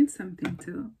explain something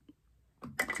to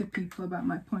people about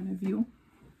my point of view.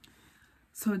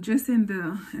 So just in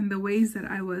the ways that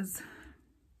I was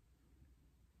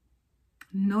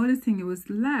noticing it was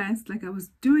less, like I was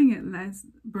doing it less,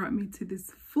 brought me to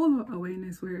this full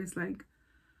awareness where it's like,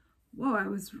 whoa, I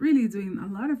was really doing a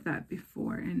lot of that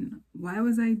before. And why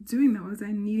was I doing that? Was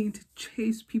I needing to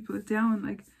chase people down,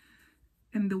 like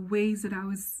in the ways that I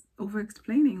was over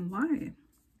explaining? Why?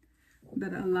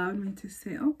 That allowed me to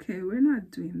say, okay, we're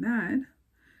not doing that.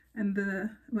 And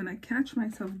when I catch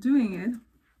myself doing it,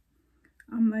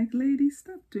 I'm like, lady,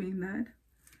 stop doing that.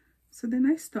 So then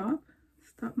I stop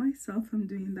myself from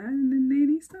doing that, and then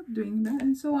lady, stop doing that,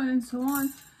 and so on and so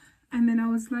on. And then I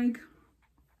was like,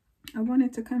 I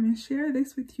wanted to come and share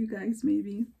this with you guys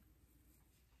maybe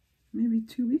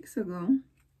 2 weeks ago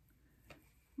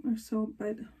or so,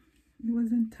 but it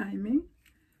wasn't timing,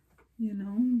 you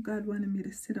know. God wanted me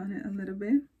to sit on it a little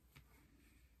bit,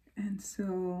 and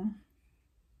so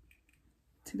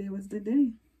today was the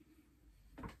day.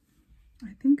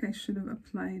 I think I should have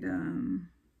applied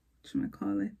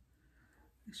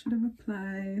I should have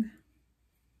applied,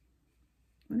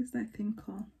 what is that thing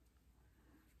called?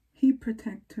 Heat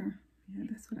protector. Yeah,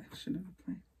 that's what I should have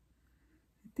applied.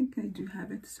 I think I do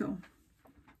have it. So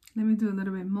let me do a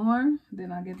little bit more,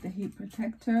 then I'll get the heat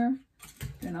protector,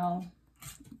 then I'll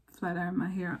flat iron my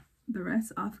hair the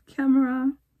rest off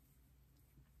camera.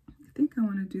 I think I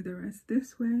want to do the rest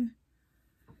this way,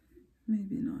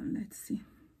 maybe not, let's see,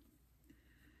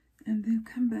 and then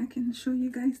come back and show you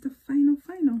guys the final.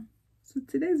 So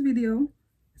today's video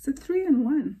is a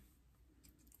 3-in-1.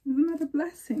 Isn't that a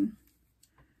blessing?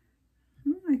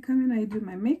 I come in, I do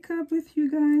my makeup with you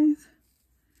guys.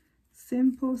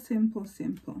 Simple.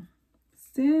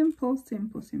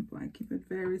 I keep it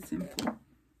very simple.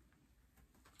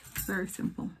 Very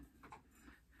simple.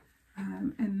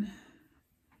 And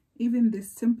even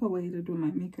this simple way to do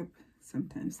my makeup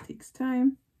sometimes takes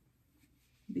time,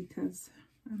 because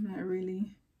I'm not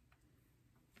really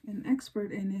an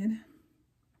expert in it,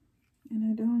 and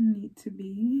I don't need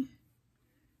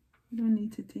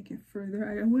to take it further.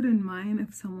 I wouldn't mind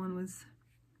if someone was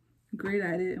great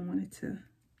at it and wanted to,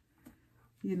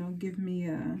 you know, give me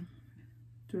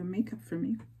do a makeup for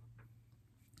me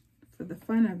for the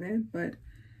fun of it. But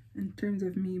in terms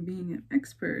of me being an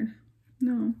expert,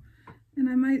 no. And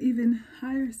I might even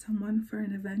hire someone for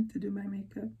an event to do my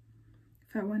makeup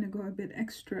if I want to go a bit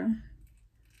extra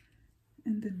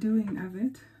in the doing of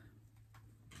it.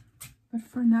 But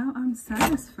for now, I'm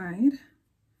satisfied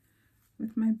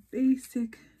with my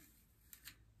basic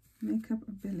makeup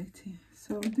ability.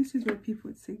 So this is where people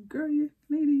would say, girl,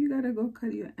 lady, you gotta go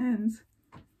cut your ends.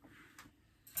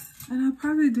 And I'll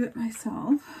probably do it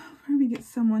myself. Probably get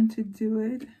someone to do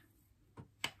it.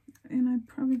 And I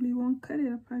probably won't cut it.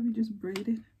 I'll probably just braid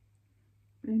it.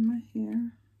 Braid my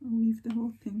hair. Or weave the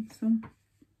whole thing. So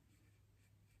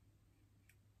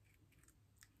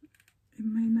it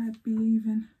might not be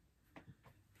even,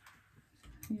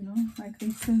 you know, like they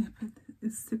say, but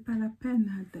c'est pas la peine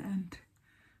at the end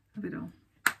of it all.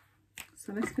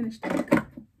 So let's finish the makeup.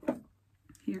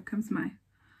 Here comes my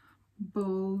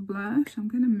bold blush. I'm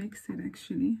gonna mix it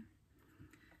actually.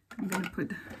 I'm gonna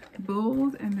put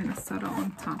bold and then a subtle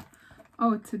on top.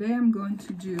 Oh, today I'm going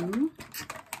to do,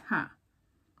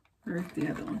 where's the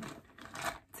other one?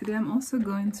 Today I'm also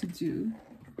going to do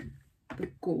the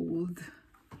gold.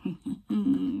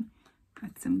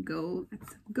 Add some gold,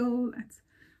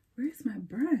 where's my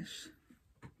brush?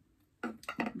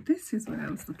 This is what I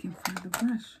was looking for, the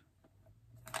brush.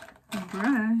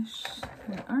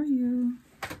 Where are you?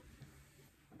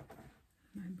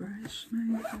 My brush,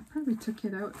 I probably took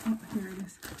it out. Oh, here it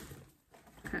is.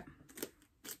 Okay.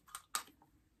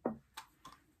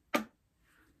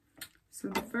 So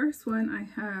the first one I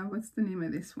have, what's the name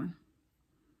of this one?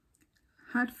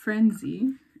 Hot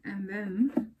Frenzy. And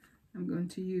then I'm going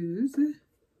to use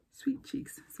Sweet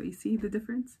Cheeks. So you see the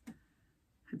difference?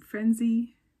 Hot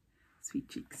Frenzy, Sweet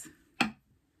Cheeks.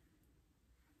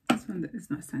 This one is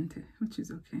not scented, which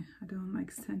is okay. I don't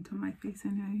like scent on my face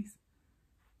anyways.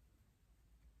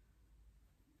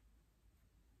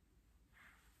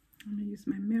 I'm gonna use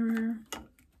my mirror.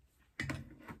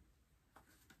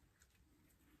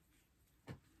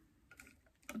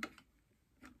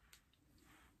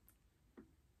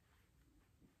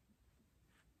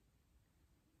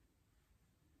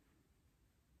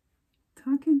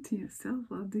 Talking to yourself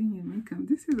while doing your makeup.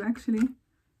 This is actually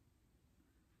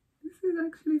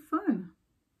fun.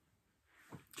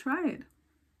 Try it.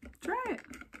 Try it.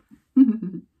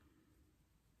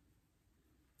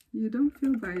 You don't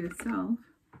feel by yourself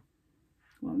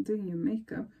while doing your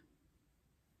makeup.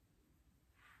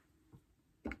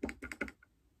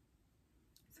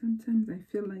 Sometimes I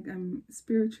feel like I'm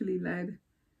spiritually led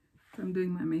if I'm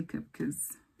doing my makeup,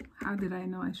 because how did I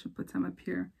know I should put them up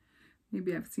here?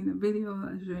 Maybe I've seen a video.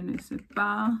 Je ne sais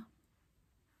pas.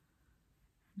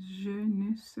 Je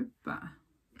ne sais pas.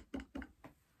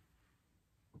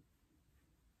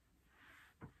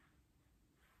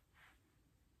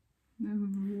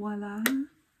 Voila.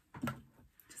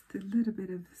 Just a little bit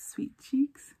of Sweet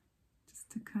Cheeks, just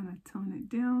to kind of tone it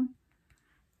down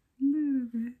a little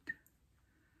bit,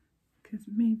 because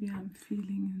maybe I'm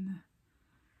feeling in a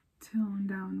toned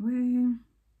down way.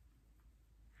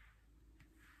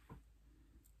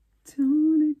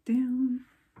 Tone it down.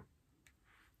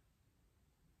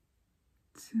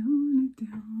 Tone it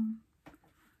down.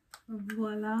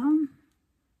 Voila.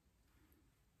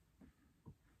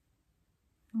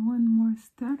 One more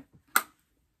step.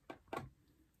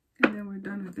 And then we're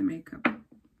done with the makeup.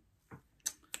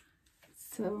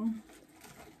 So,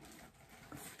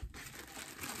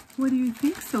 what do you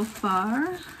think so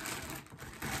far?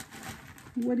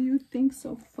 What do you think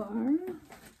so far?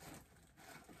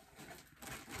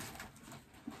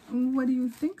 What do you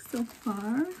think so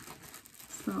far?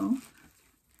 So,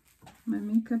 my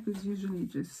makeup is usually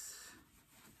just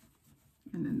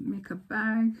in a makeup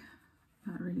bag,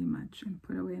 not really much, and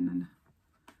put away in a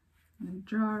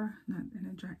jar, not in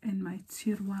a jar, in my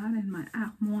tiroir, in my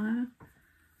armoire.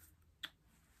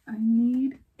 I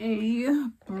need a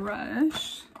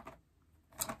brush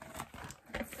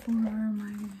for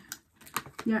my,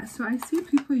 yeah, so I see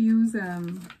people use, I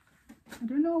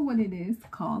don't know what it is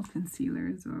called,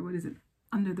 concealers, or what is it,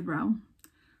 under the brow.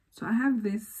 So I have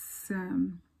this, I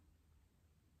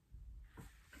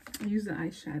use the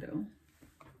eyeshadow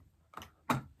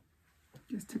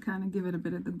just to kind of give it a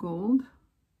bit of the gold.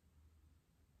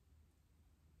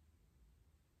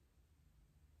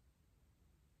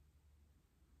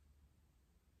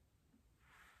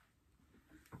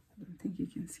 I don't think you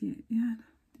can see it yet.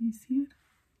 Do you see it?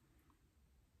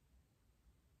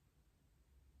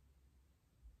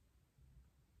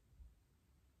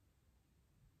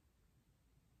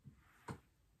 I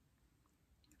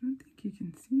don't think you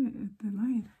can see it at the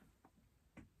light.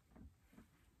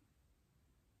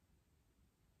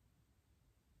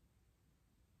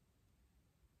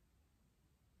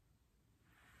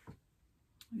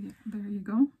 Yeah, there you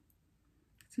go.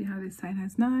 See how this side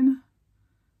has none?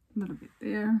 A little bit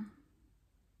there.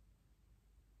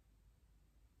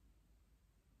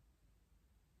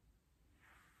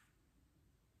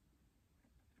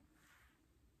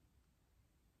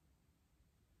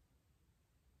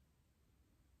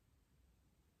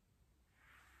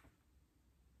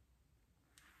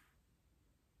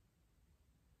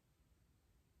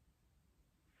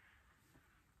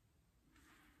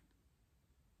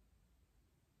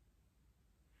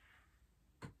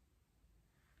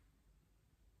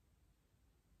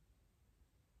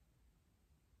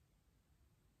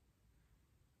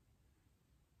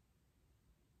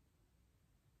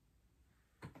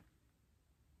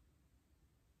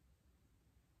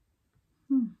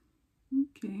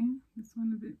 Okay, this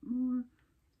one a bit more.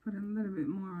 Put a little bit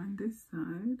more on this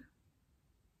side.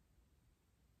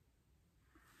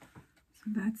 So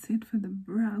that's it for the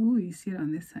brow. Ooh, you see it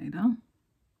on this side, huh?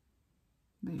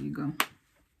 There you go.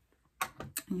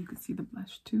 And you can see the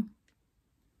blush too.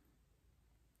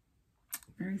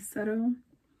 Very subtle.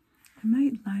 I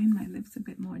might line my lips a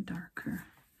bit more darker.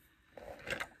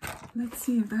 Let's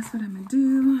see if that's what I'm gonna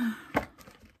do.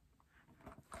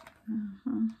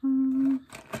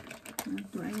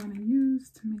 What do I want to use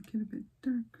to make it a bit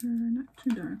darker? Not too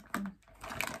dark though.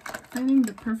 Finding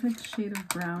the perfect shade of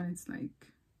brown is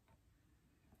like,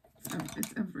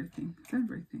 it's everything. It's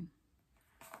everything.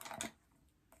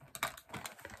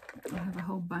 I have a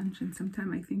whole bunch, and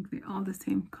sometimes I think they're all the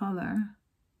same color,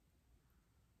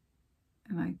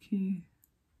 and I keep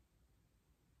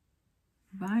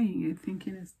buying it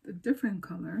thinking it's a different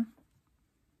color,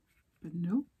 but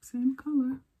nope, same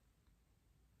color.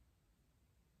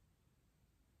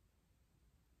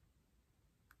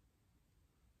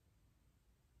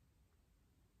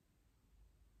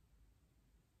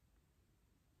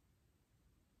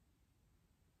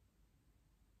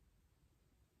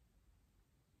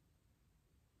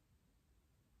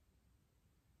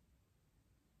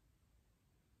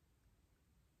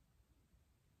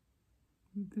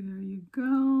 There you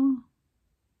go.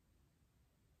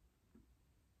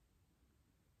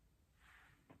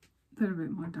 A little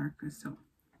bit more darker, so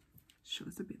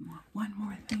shows a bit more. One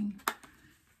more thing.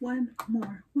 One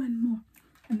more.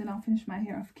 And then I'll finish my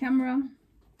hair off camera.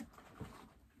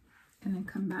 And then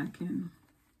come back and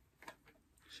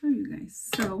show you guys.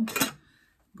 So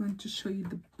I'm going to show you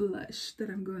the blush that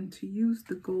I'm going to use.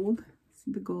 The gold.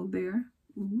 See the gold there?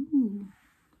 Ooh.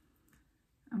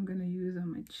 I'm going to use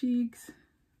on my cheeks.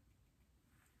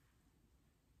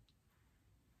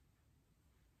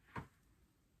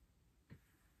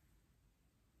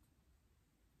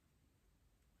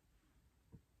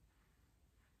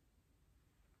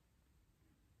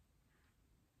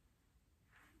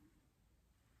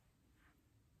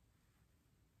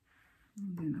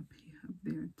 And then up here, up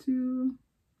there too.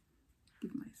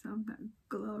 Give myself that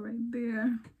glow right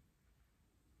there.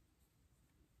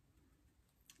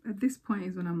 At this point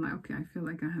is when I'm like, okay, I feel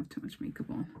like I have too much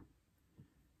makeup on.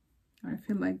 Or I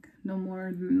feel like no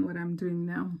more than what I'm doing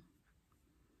now.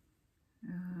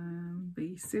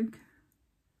 Basic.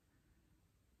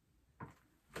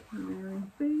 Very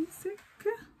basic.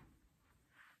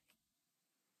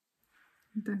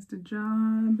 That's the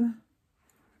job.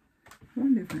 I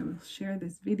wonder if I will share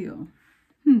this video.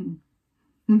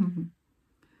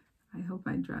 I hope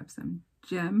I drop some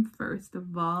gem first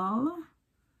of all.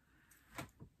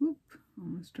 Whoop,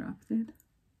 almost dropped it.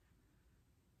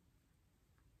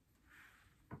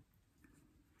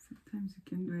 Sometimes you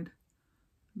can do it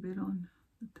a bit on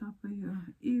the top of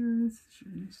your ears. Je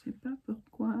ne sais pas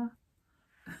pourquoi.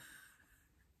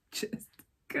 Just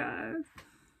because.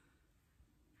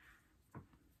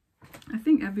 I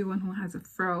think everyone who has a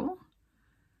fro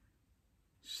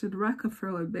should rock a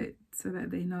fro a bit so that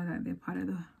they know that they're part of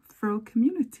the fro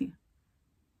community.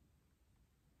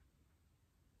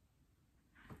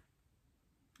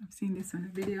 I've seen this on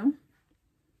a video.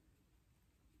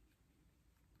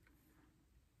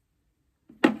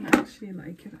 I actually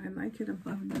like it. I like it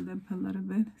above the lip a little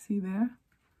bit. See there?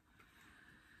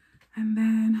 And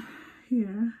then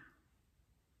here.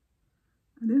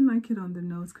 I didn't like it on the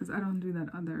nose because I don't do that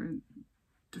other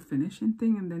finishing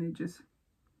thing, and then it just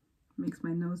makes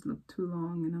my nose look too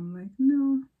long, and I'm like,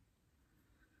 no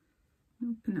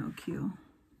Pinocchio.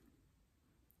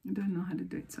 I don't know how to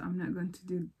do it, so I'm not going to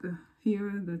do the here,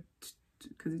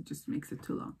 because it just makes it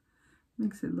too long.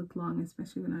 Makes it look long,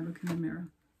 especially when I look in the mirror.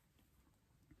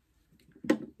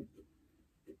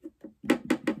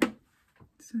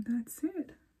 So that's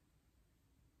it.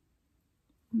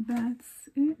 That's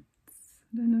it.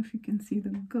 I don't know if you can see the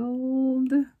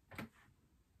gold.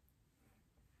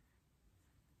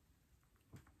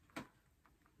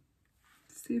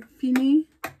 C'est fini.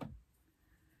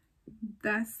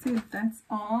 That's it. That's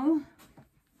all.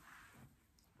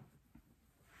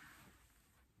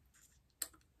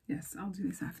 Yes, I'll do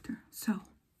this after. So,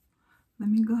 let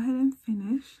me go ahead and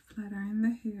finish. Flat iron the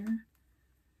hair.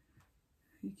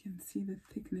 You can see the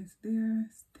thickness there.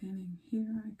 Standing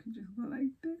here, I could just go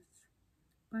like this.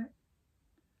 But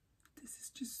this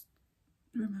is just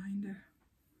a reminder.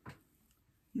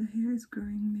 Your hair is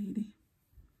growing, lady.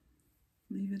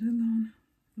 Leave it alone.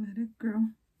 Let it grow.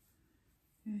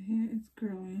 Your hair is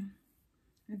growing.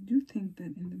 I do think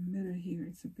that in the middle here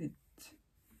it's a bit,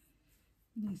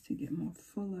 needs to get more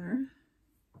fuller.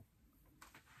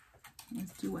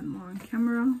 Let's do one more on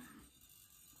camera.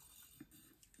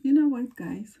 You know what,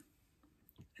 guys?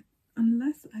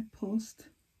 Unless I post,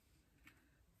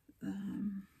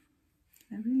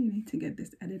 I really need to get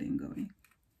this editing going,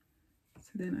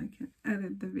 so then I can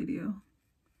edit the video.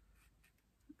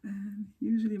 And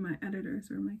usually my editors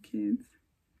are my kids,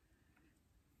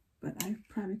 but I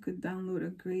probably could download a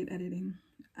great editing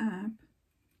app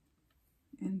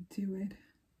and do it.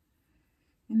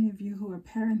 Any of you who are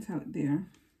parents out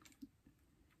there,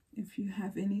 if you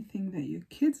have anything that your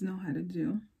kids know how to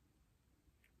do,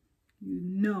 you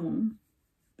know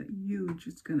that you're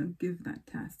just gonna give that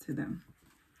task to them.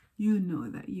 You know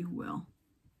that you will,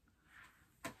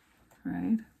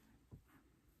 right?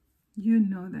 You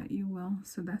know that you will.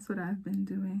 So that's what I've been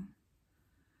doing.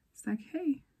 It's like,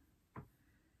 hey,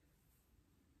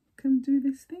 come do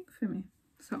this thing for me.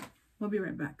 So we'll be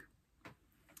right back.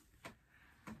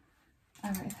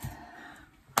 All right.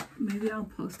 Maybe I'll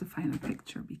post a final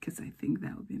picture because I think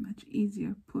that would be much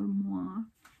easier pour moi.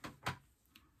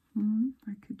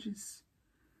 I could just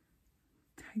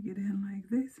tag it in like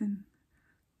this, and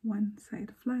one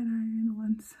side flat iron,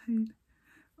 one side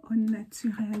au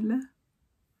naturel.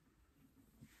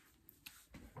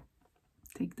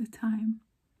 Take the time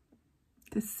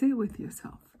to sit with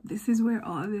yourself. This is where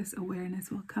all this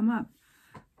awareness will come up,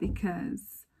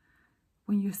 because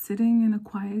when you're sitting in a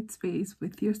quiet space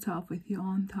with yourself, with your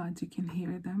own thoughts, you can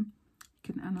hear them.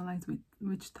 You can analyze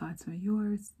which thoughts are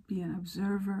yours, be an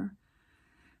observer,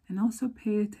 and also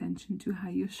pay attention to how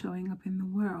you're showing up in the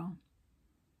world.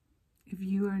 If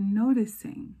you are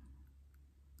noticing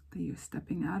that you're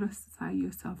stepping outside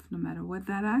yourself, no matter what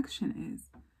that action is,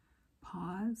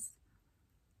 pause,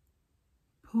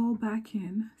 pull back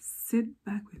in, sit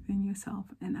back within yourself,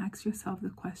 and ask yourself the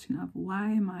question of,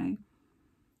 why am I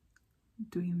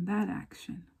doing that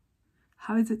action?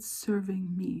 How is it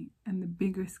serving me in the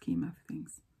bigger scheme of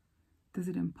things? Does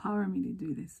it empower me to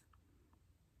do this?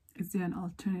 Is there an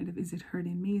alternative? Is it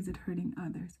hurting me? Is it hurting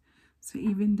others? So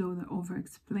even though the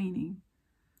over-explaining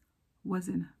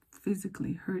wasn't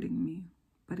physically hurting me,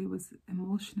 but it was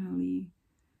emotionally,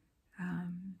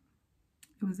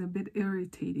 it was a bit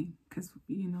irritating, because,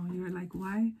 you know, you're like,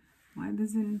 why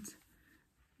doesn't,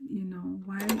 you know,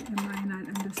 why am I not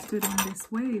understood in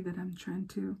this way that I'm trying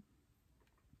to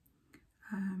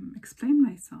explain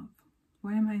myself?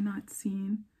 Why am I not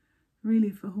seen really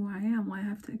for who I am? Why I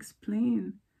have to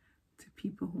explain to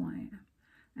people who I am?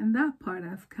 And that part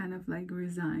I've kind of like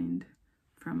resigned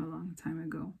from a long time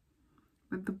ago.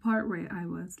 But the part where I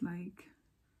was like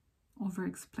over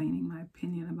explaining my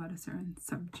opinion about a certain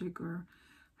subject, or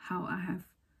how I have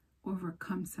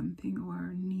overcome something,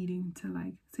 or needing to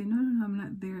like say, no, I'm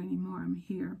not there anymore, I'm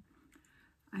here.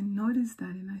 I noticed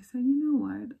that, and I said, you know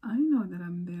what? I know that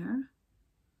I'm there.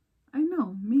 I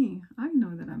know me. I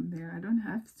know that I'm there. I don't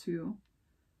have to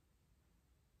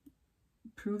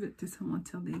prove it to someone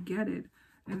till they get it.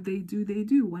 If they do, they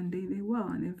do. One day they will.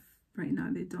 And if right now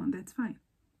they don't, that's fine.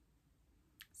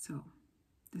 So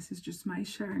this is just my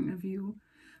sharing of you,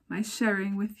 my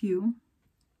sharing with you,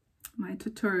 my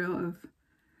tutorial of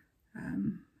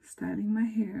styling my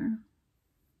hair.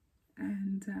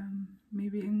 And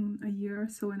maybe in a year or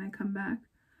so when I come back,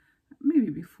 maybe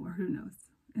before, who knows,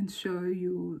 and show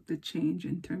you the change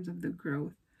in terms of the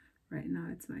growth. Right now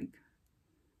it's like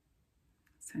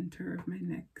center of my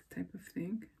neck type of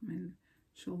thing. My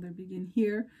shoulder begin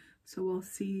here. So we'll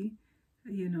see,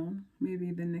 you know,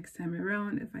 maybe the next time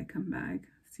around, if I come back,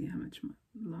 see how much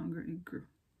longer it grew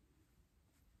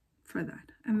for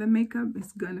that. And the makeup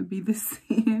is gonna be the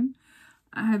same.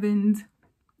 I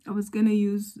was gonna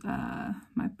use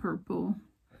my purple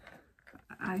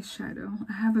eyeshadow.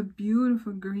 I have a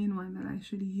beautiful green one that I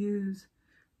should use,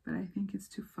 but I think it's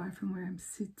too far from where I'm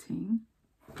sitting.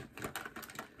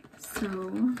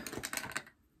 So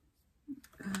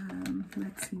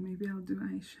let's see, maybe I'll do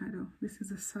eyeshadow. This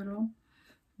is a subtle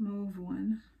mauve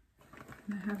one.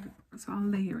 And so I'll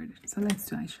layer it. So let's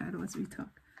do eyeshadow as we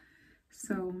talk.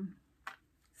 So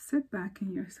sit back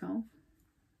in yourself,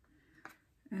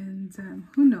 and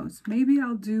who knows, maybe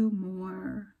I'll do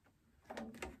more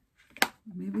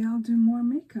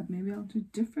makeup. Maybe I'll do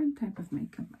different type of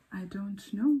makeup. I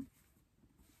don't know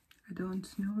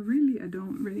really. I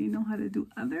don't really know how to do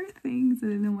other things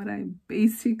other than what I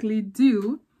basically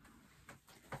do.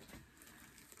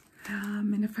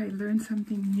 And if I learn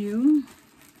something new,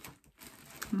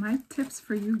 my tips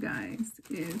for you guys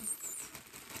is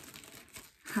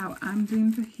how I'm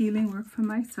doing the healing work for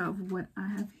myself, what I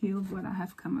have healed, what I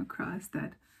have come across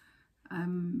that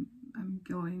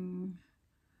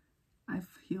I've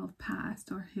healed past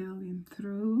or healing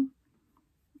through.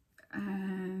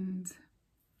 And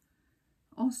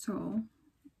also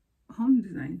home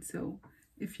design. So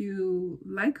if you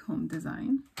like home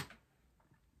design,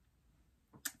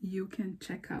 you can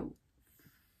check out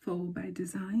Faux by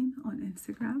Design on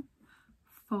Instagram.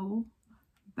 Faux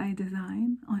by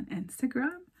Design on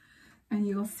Instagram, and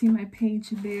you'll see my page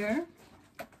there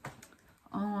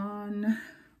on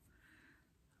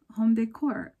home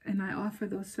decor, and I offer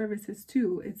those services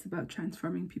too. It's about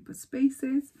transforming people's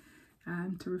spaces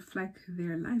to reflect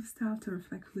their lifestyle, to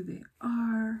reflect who they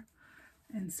are,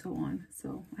 and so on.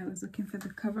 So I was looking for the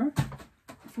cover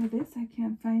for this. I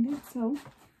can't find it, so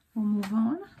we'll move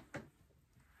on.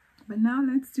 But now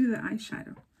let's do the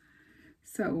eyeshadow.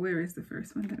 So where is the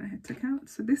first one that I had took out?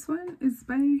 So this one is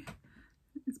by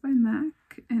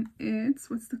MAC, and it's,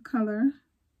 what's the color?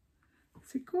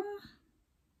 C'est quoi?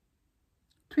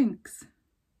 Twinks.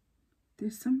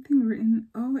 There's something written.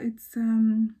 Oh, it's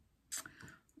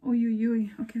oh,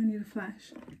 okay, I need a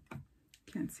flash.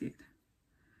 Can't see it.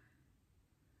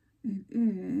 It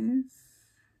is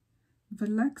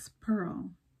Veluxe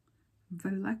Pearl.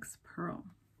 Veluxe Pearl.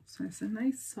 So it's a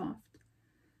nice soft,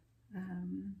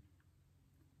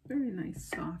 very nice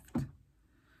soft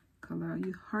color.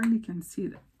 You hardly can see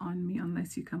it on me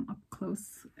unless you come up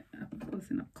close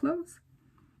and up close.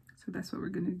 So that's what we're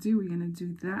gonna do. We're gonna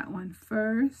do that one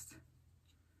first.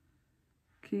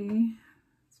 Okay,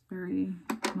 it's very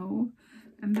mauve.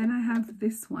 And then I have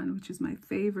this one, which is my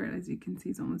favorite. As you can see,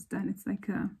 it's almost done. It's like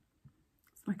a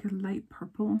light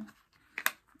purple.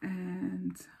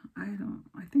 And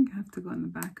I think I have to go on the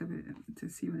back of it to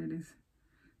see what it is.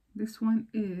 This one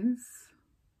is,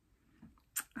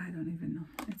 I don't even know.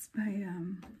 It's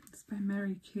by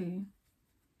Mary Kay.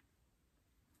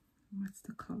 What's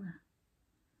the color?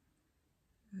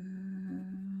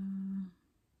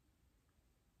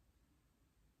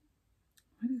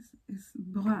 What is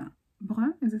brun?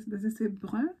 Brun? Does it say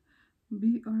brun?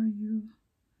 B-R-U?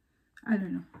 I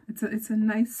don't know. It's a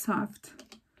nice soft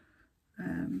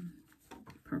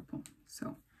purple.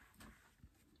 So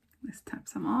let's tap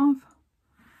some off.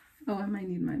 Oh, I might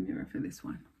need my mirror for this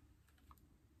one.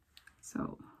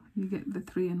 So you get the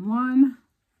 3-in-1.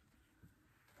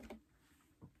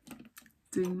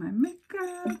 Doing my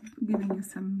makeup, giving you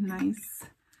some nice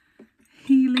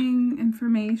healing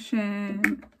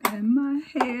information in my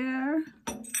hair.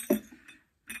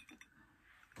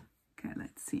 Okay,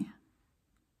 let's see.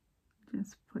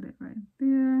 Just put it right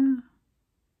there.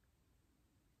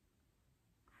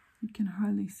 You can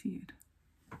hardly see it.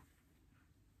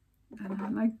 And I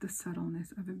like the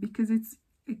subtleness of it because it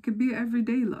could be an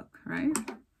everyday look, right?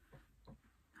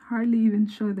 Hardly even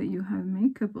show that you have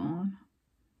makeup on.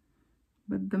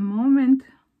 But the moment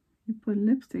you put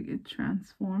lipstick, it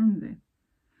transforms it.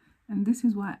 And this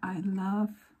is why I love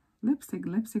lipstick.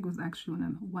 Lipstick was actually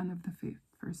one of the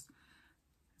first.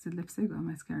 Is it lipstick or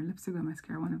mascara? Lipstick or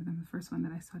mascara, one of them, the first one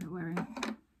that I started wearing.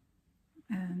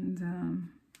 And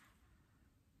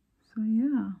so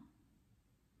yeah.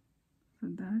 So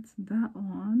that's that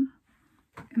one.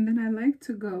 And then I like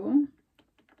to go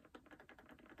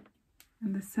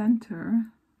in the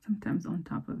center, sometimes on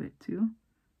top of it too,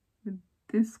 with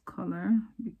this color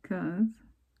because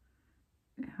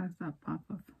it has that pop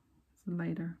of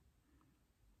lighter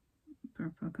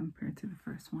purple compared to the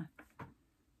first one.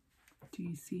 Do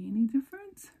you see any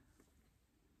difference?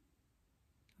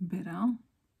 A bit, huh?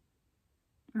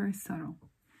 Very subtle.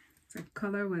 It's like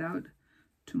color without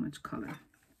too much color.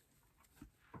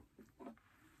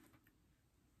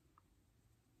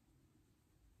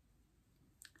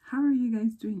 How are you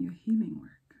guys doing your healing work?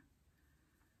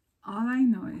 All I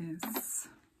know is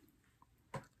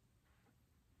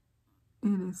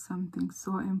it is something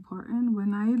so important.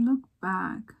 When I look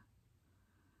back,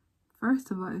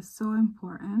 first of all, it's so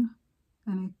important,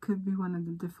 and it could be one of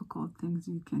the difficult things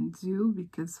you can do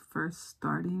because first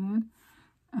starting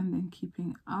it and then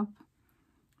keeping up.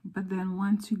 But then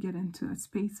once you get into a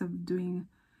space of doing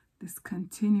this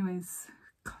continuous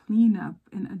cleanup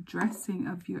and addressing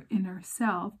of your inner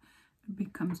self, it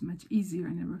becomes much easier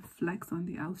and it reflects on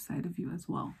the outside of you as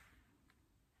well.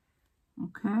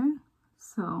 Okay,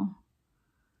 so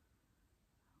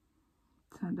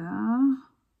ta-da.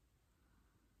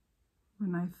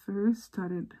 When I first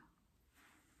started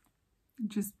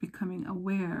just becoming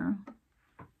aware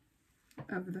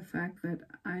of the fact that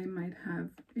I might have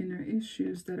inner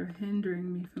issues that are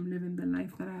hindering me from living the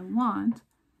life that I want,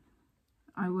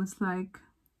 I was like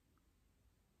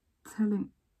telling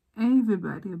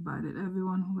everybody about it,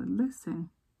 everyone who would listen.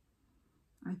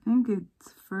 I think it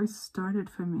first started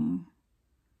for me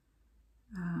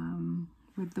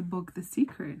with the book The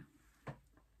Secret,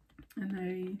 and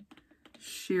I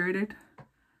shared it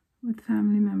with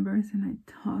family members and I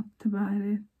talked about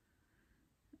it.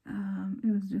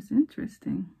 It was just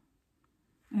interesting,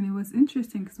 and it was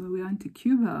interesting because we went to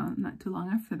Cuba not too long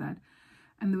after that,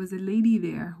 and there was a lady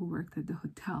there who worked at the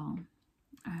hotel,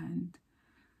 and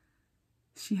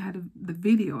she had the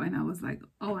video, and I was like,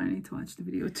 oh, I need to watch the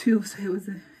video too. So it was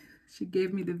she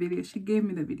gave me the video. If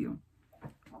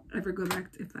I ever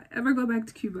go back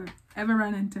to Cuba, ever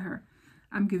run into her,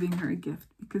 I'm giving her a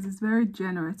gift because it's very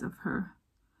generous of her.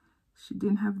 She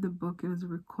didn't have the book. It was a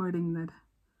recording that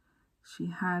she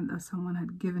had, or someone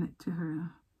had given it to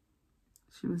her.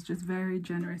 She was just very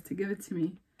generous to give it to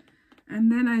me.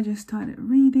 And then I just started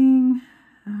reading.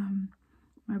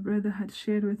 My brother had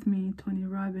shared with me Tony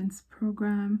Robbins'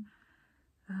 program.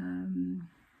 And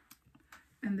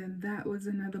then that was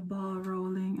another ball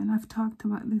rolling. And I've talked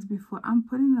about this before. I'm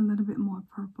putting a little bit more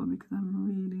purple because I'm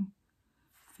really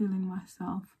feeling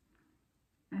myself.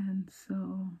 And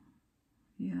so,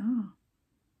 yeah.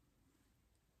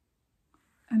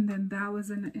 And then that was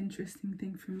an interesting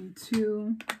thing for me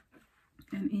too.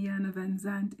 And Iyanla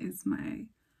Vanzant is my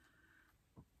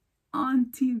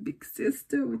auntie, big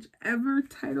sister, whichever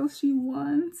title she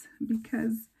wants,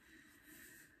 because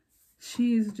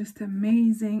she is just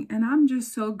amazing. And I'm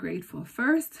just so grateful.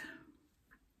 First,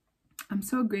 I'm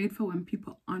so grateful when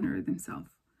people honor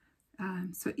themselves.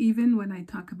 So even when I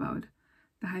talk about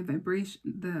the high vibration,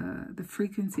 the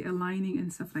frequency aligning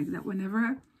and stuff like that.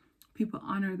 Whenever people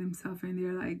honor themselves and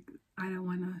they're like, I don't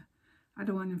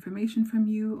want information from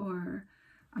you, or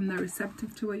I'm not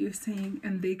receptive to what you're saying,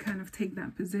 and they kind of take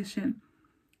that position,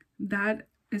 that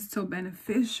is so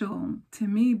beneficial to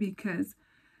me, because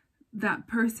that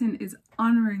person is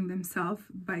honoring themselves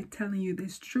by telling you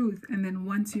this truth. And then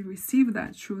once you receive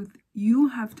that truth, you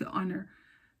have to honor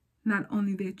not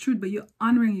only their truth, but you're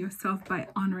honoring yourself by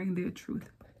honoring their truth.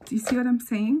 Do you see what I'm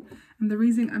saying? And the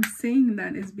reason I'm saying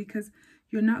that is because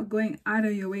you're not going out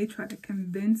of your way trying to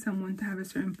convince someone to have a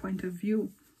certain point of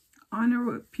view. Honor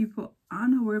where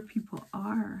people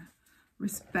are.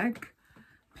 Respect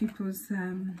people's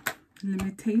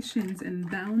limitations and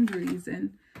boundaries,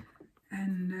 and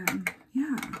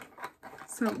yeah.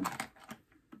 So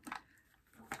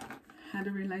had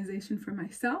a realization for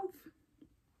myself,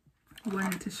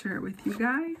 wanted to share it with you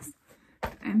guys,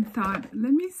 and thought,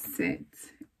 let me sit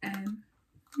and,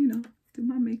 you know, do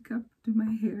my makeup, do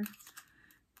my hair,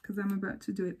 because I'm about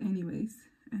to do it anyways,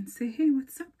 and say, hey,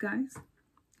 what's up, guys?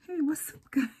 Hey, what's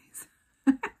up, guys?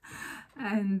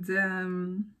 And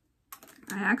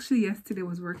I actually yesterday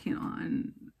was working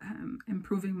on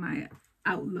improving my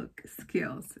Outlook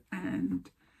skills, and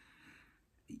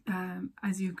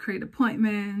as you create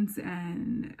appointments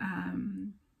and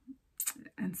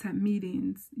set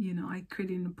meetings, you know, I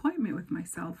created an appointment with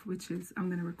myself, which is, I'm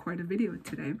going to record a video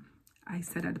today. I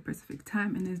set at a specific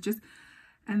time, and it's just,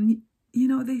 and you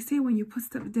know, they say when you put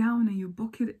stuff down and you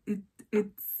book it,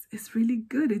 it's really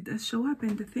good. It does show up.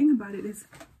 And the thing about it is,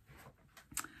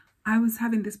 I was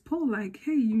having this pull like,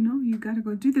 hey, you know, you got to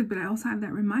go do this. But I also have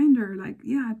that reminder like,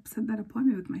 yeah, I set that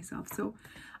appointment with myself. So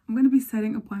I'm going to be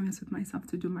setting appointments with myself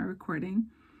to do my recording.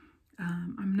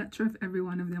 I'm not sure if every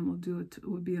one of them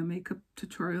will be a makeup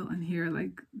tutorial on here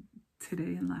like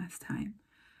today and last time.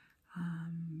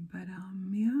 But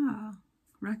yeah,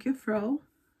 rock your fro.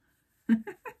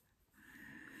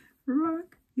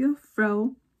 Rock your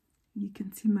fro. You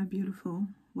can see my beautiful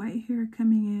white hair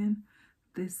coming in.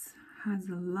 This has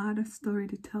a lot of story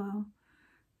to tell.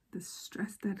 The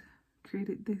stress that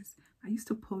created this. I used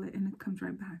to pull it and it comes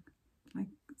right back. Like,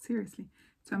 seriously.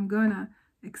 So I'm gonna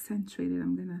accentuate it.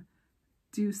 I'm gonna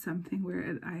do something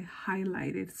where I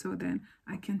highlight it, so then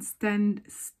I can stand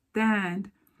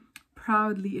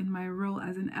proudly in my role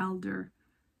as an elder.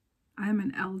 I'm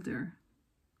an elder.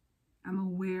 I'm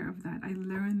aware of that. I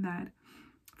learned that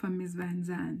from Ms. Van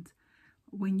Zandt.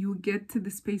 When you get to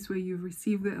the space where you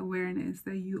receive the awareness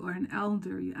that you are an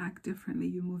elder, you act differently,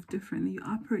 you move differently, you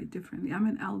operate differently. I'm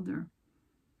an elder.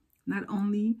 Not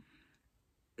only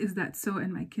is that so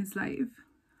in my kids' life,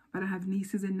 but I have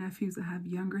nieces and nephews, I have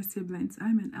younger siblings.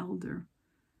 I'm an elder.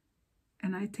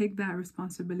 And I take that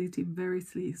responsibility very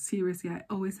seriously. I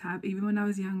always have. Even when I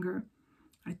was younger,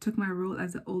 I took my role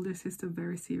as an older sister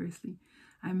very seriously.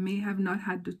 I may have not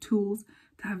had the tools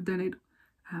to have done it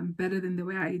better than the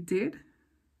way I did,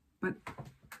 but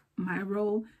my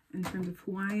role in terms of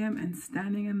who I am and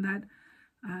standing in that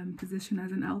position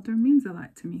as an elder means a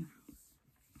lot to me.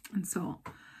 And so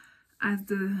as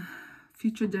the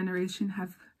future generation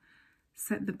have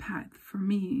set the path for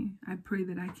me, I pray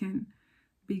that I can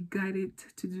be guided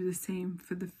to do the same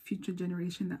for the future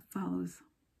generation that follows.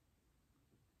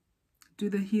 Do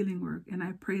the healing work. And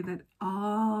I pray that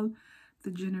all the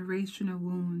generational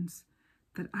wounds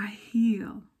that I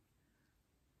heal,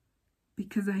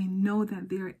 because I know that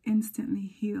they are instantly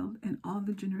healed, and all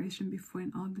the generation before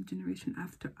and all the generation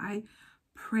after, I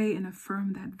pray and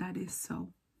affirm that that is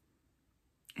so.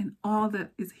 And all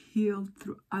that is healed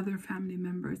through other family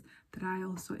members that I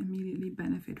also immediately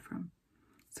benefit from.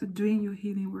 So doing your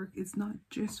healing work is not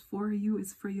just for you,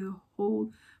 it's for your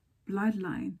whole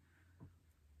bloodline.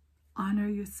 Honor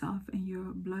yourself and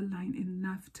your bloodline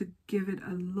enough to give it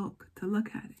a look, to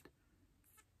look at it,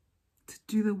 to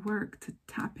do the work, to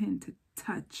tap in, to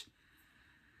touch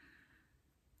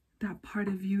that part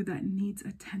of you that needs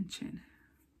attention.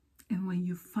 And when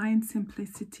you find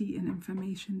simplicity and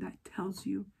information that tells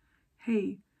you,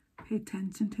 hey, pay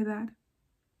attention to that,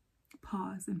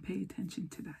 pause and pay attention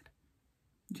to that.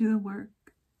 Do the work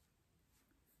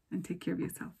and take care of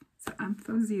yourself. So I'm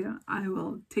Fauzia. I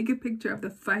will take a picture of the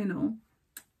final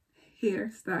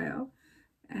hairstyle,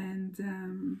 and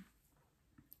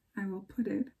I will put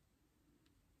it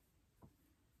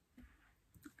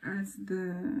as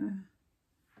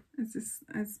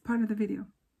part of the video.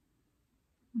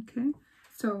 Okay,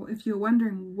 so if you're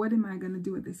wondering what am I going to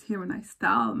do with this hair when I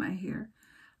style my hair,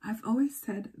 I've always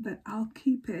said that I'll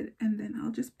keep it and then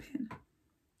I'll just pin.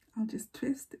 I'll just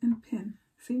twist and pin.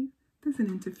 See, doesn't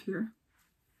interfere.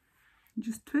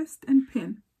 Just twist and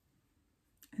pin,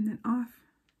 and then off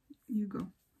you go.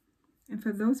 And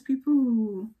for those people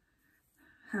who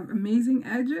have amazing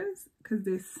edges, because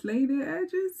they slay their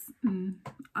edges, I'm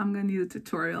going to need a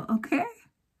tutorial, okay?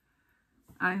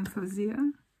 I am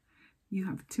Fauzia. You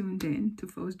have tuned in to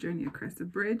Fo's Journey Across the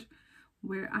Bridge,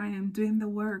 where I am doing the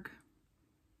work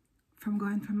from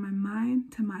going from my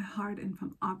mind to my heart and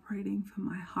from operating from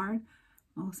my heart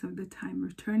most of the time,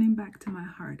 returning back to my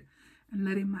heart and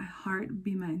letting my heart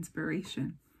be my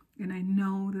inspiration. And I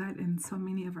know that in so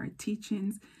many of our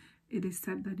teachings, it is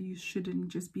said that you shouldn't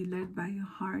just be led by your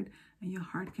heart and your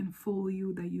heart can fool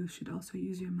you, that you should also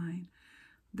use your mind.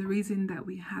 The reason that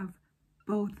we have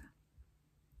both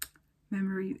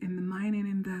memory in the mind and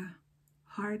in the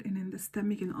heart and in the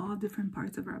stomach and all different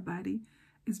parts of our body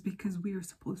is because we are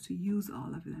supposed to use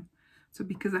all of them. So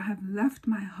because I have left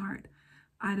my heart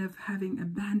out of having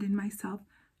abandoned myself,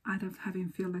 out of having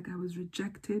feel like I was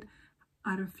rejected,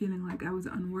 out of feeling like I was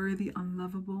unworthy,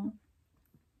 unlovable,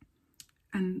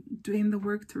 and doing the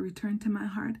work to return to my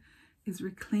heart is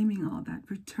reclaiming all that,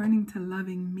 returning to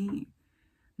loving me,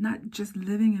 not just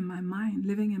living in my mind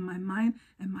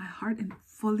and my heart and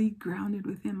fully grounded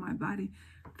within my body.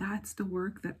 That's the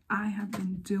work that I have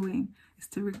been doing, is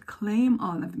to reclaim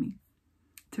all of me,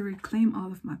 to reclaim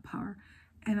all of my power.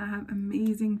 And I have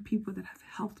amazing people that have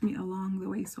helped me along the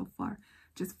way so far,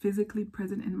 just physically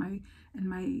present in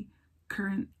my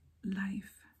current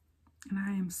life. And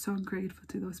I am so grateful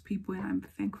to those people, and I'm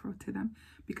thankful to them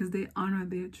because they honor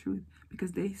their truth,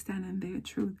 because they stand in their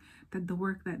truth, that the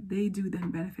work that they do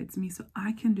then benefits me so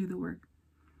I can do the work.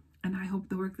 And I hope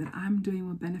the work that I'm doing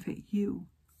will benefit you.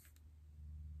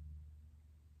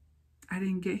 I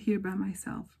didn't get here by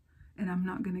myself, and I'm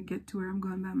not going to get to where I'm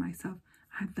going by myself.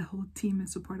 I had the whole team in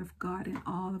support of God and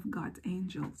all of God's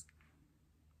angels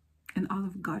and all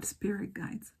of God's spirit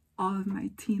guides, all of my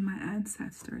team, my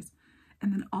ancestors,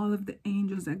 and then all of the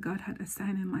angels that God had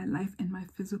assigned in my life, in my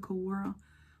physical world,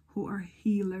 who are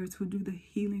healers, who do the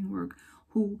healing work,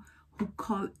 who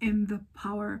call in the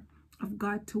power of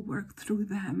God to work through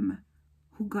them,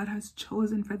 who God has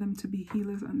chosen for them to be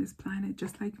healers on this planet,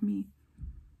 just like me.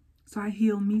 So I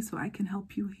heal me so I can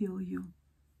help you heal you.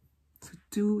 So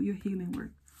do your healing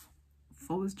work.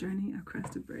 Fo's Journey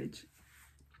Across the Bridge.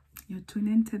 You tune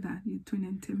into that. You tune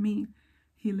into me,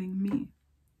 healing me.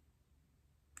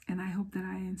 And I hope that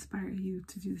I inspire you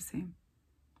to do the same.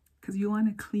 Because you want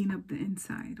to clean up the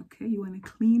inside, okay? You want to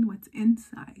clean what's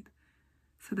inside.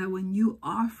 So that when you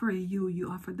offer you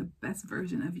offer the best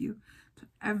version of you to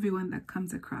everyone that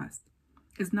comes across.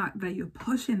 It's not that you're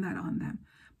pushing that on them,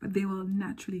 but they will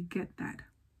naturally get that.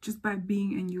 Just by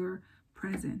being in your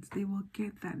presence, they will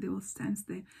get that. They will sense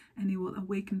that, and they will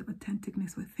awaken the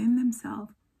authenticness within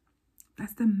themselves.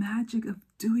 That's the magic of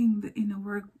doing the inner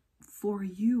work for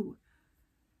you.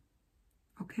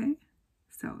 Okay,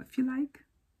 so if you like,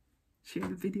 share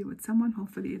the video with someone.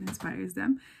 Hopefully it inspires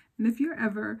them. And if you're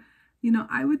ever,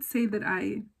 I would say that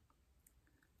I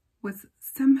was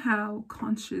somehow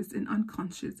conscious and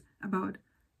unconscious about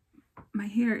my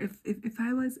hair. If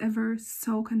I was ever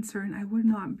so concerned, I would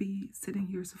not be sitting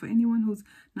here. So for anyone who's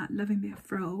not loving their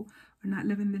fro or not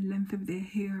loving the length of their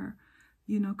hair,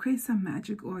 create some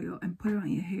magic oil and put it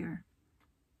on your hair.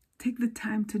 Take the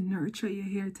time to nurture your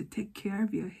hair, to take care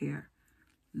of your hair.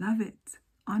 Love it,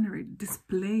 honor it,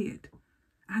 display it.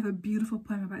 I have a beautiful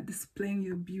poem about displaying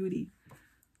your beauty,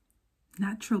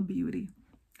 natural beauty,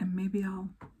 and maybe I'll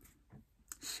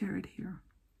share it here.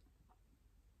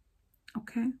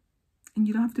 Okay? And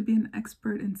you don't have to be an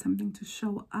expert in something to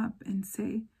show up and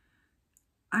say,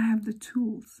 I have the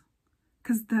tools.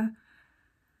 Because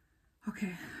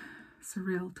okay, it's a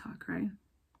real talk, right?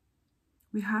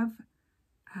 We have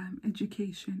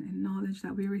education and knowledge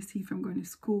that we receive from going to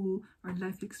school or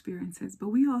life experiences, but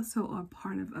we also are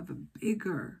part of a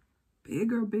bigger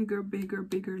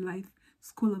life,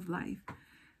 school of life.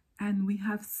 And we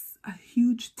have a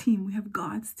huge team. We have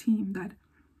God's team that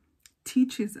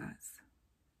teaches us,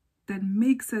 that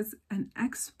makes us an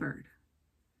expert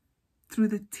through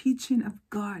the teaching of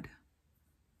God,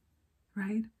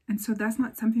 right? And so that's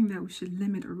not something that we should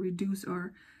limit or reduce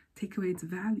or take away its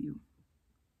value.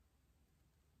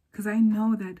 Because I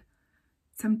know that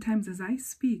sometimes as I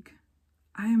speak,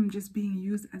 I am just being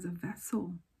used as a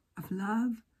vessel of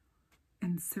love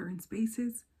in certain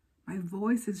spaces. My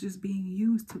voice is just being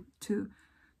used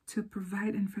to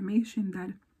provide information that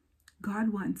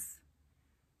God wants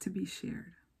to be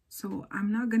shared. So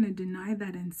I'm not going to deny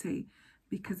that and say,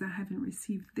 because I haven't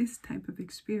received this type of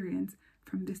experience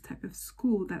from this type of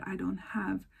school, that I don't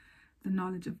have the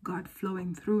knowledge of God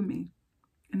flowing through me.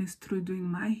 And it's through doing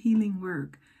my healing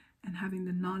work and having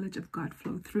the knowledge of God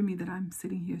flow through me that I'm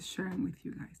sitting here sharing with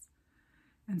you guys.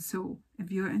 And so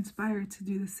if you're inspired to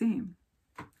do the same,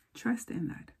 trust in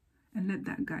that and let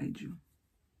that guide you.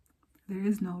 There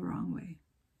is no wrong way.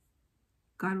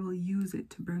 God will use it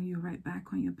to bring you right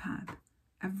back on your path.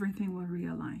 Everything will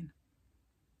realign.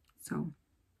 So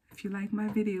if you like my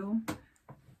video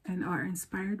and are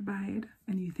inspired by it,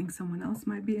 and you think someone else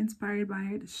might be inspired by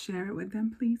it, share it with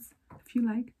them, please. If you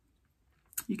like,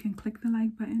 you can click the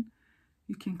like button.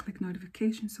 You can click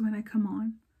notifications so when I come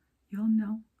on, you'll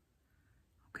know.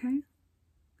 Okay?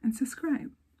 And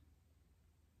subscribe.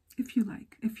 If you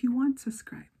like. If you want,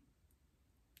 subscribe.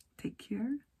 Take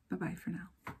care. Bye-bye for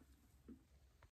now.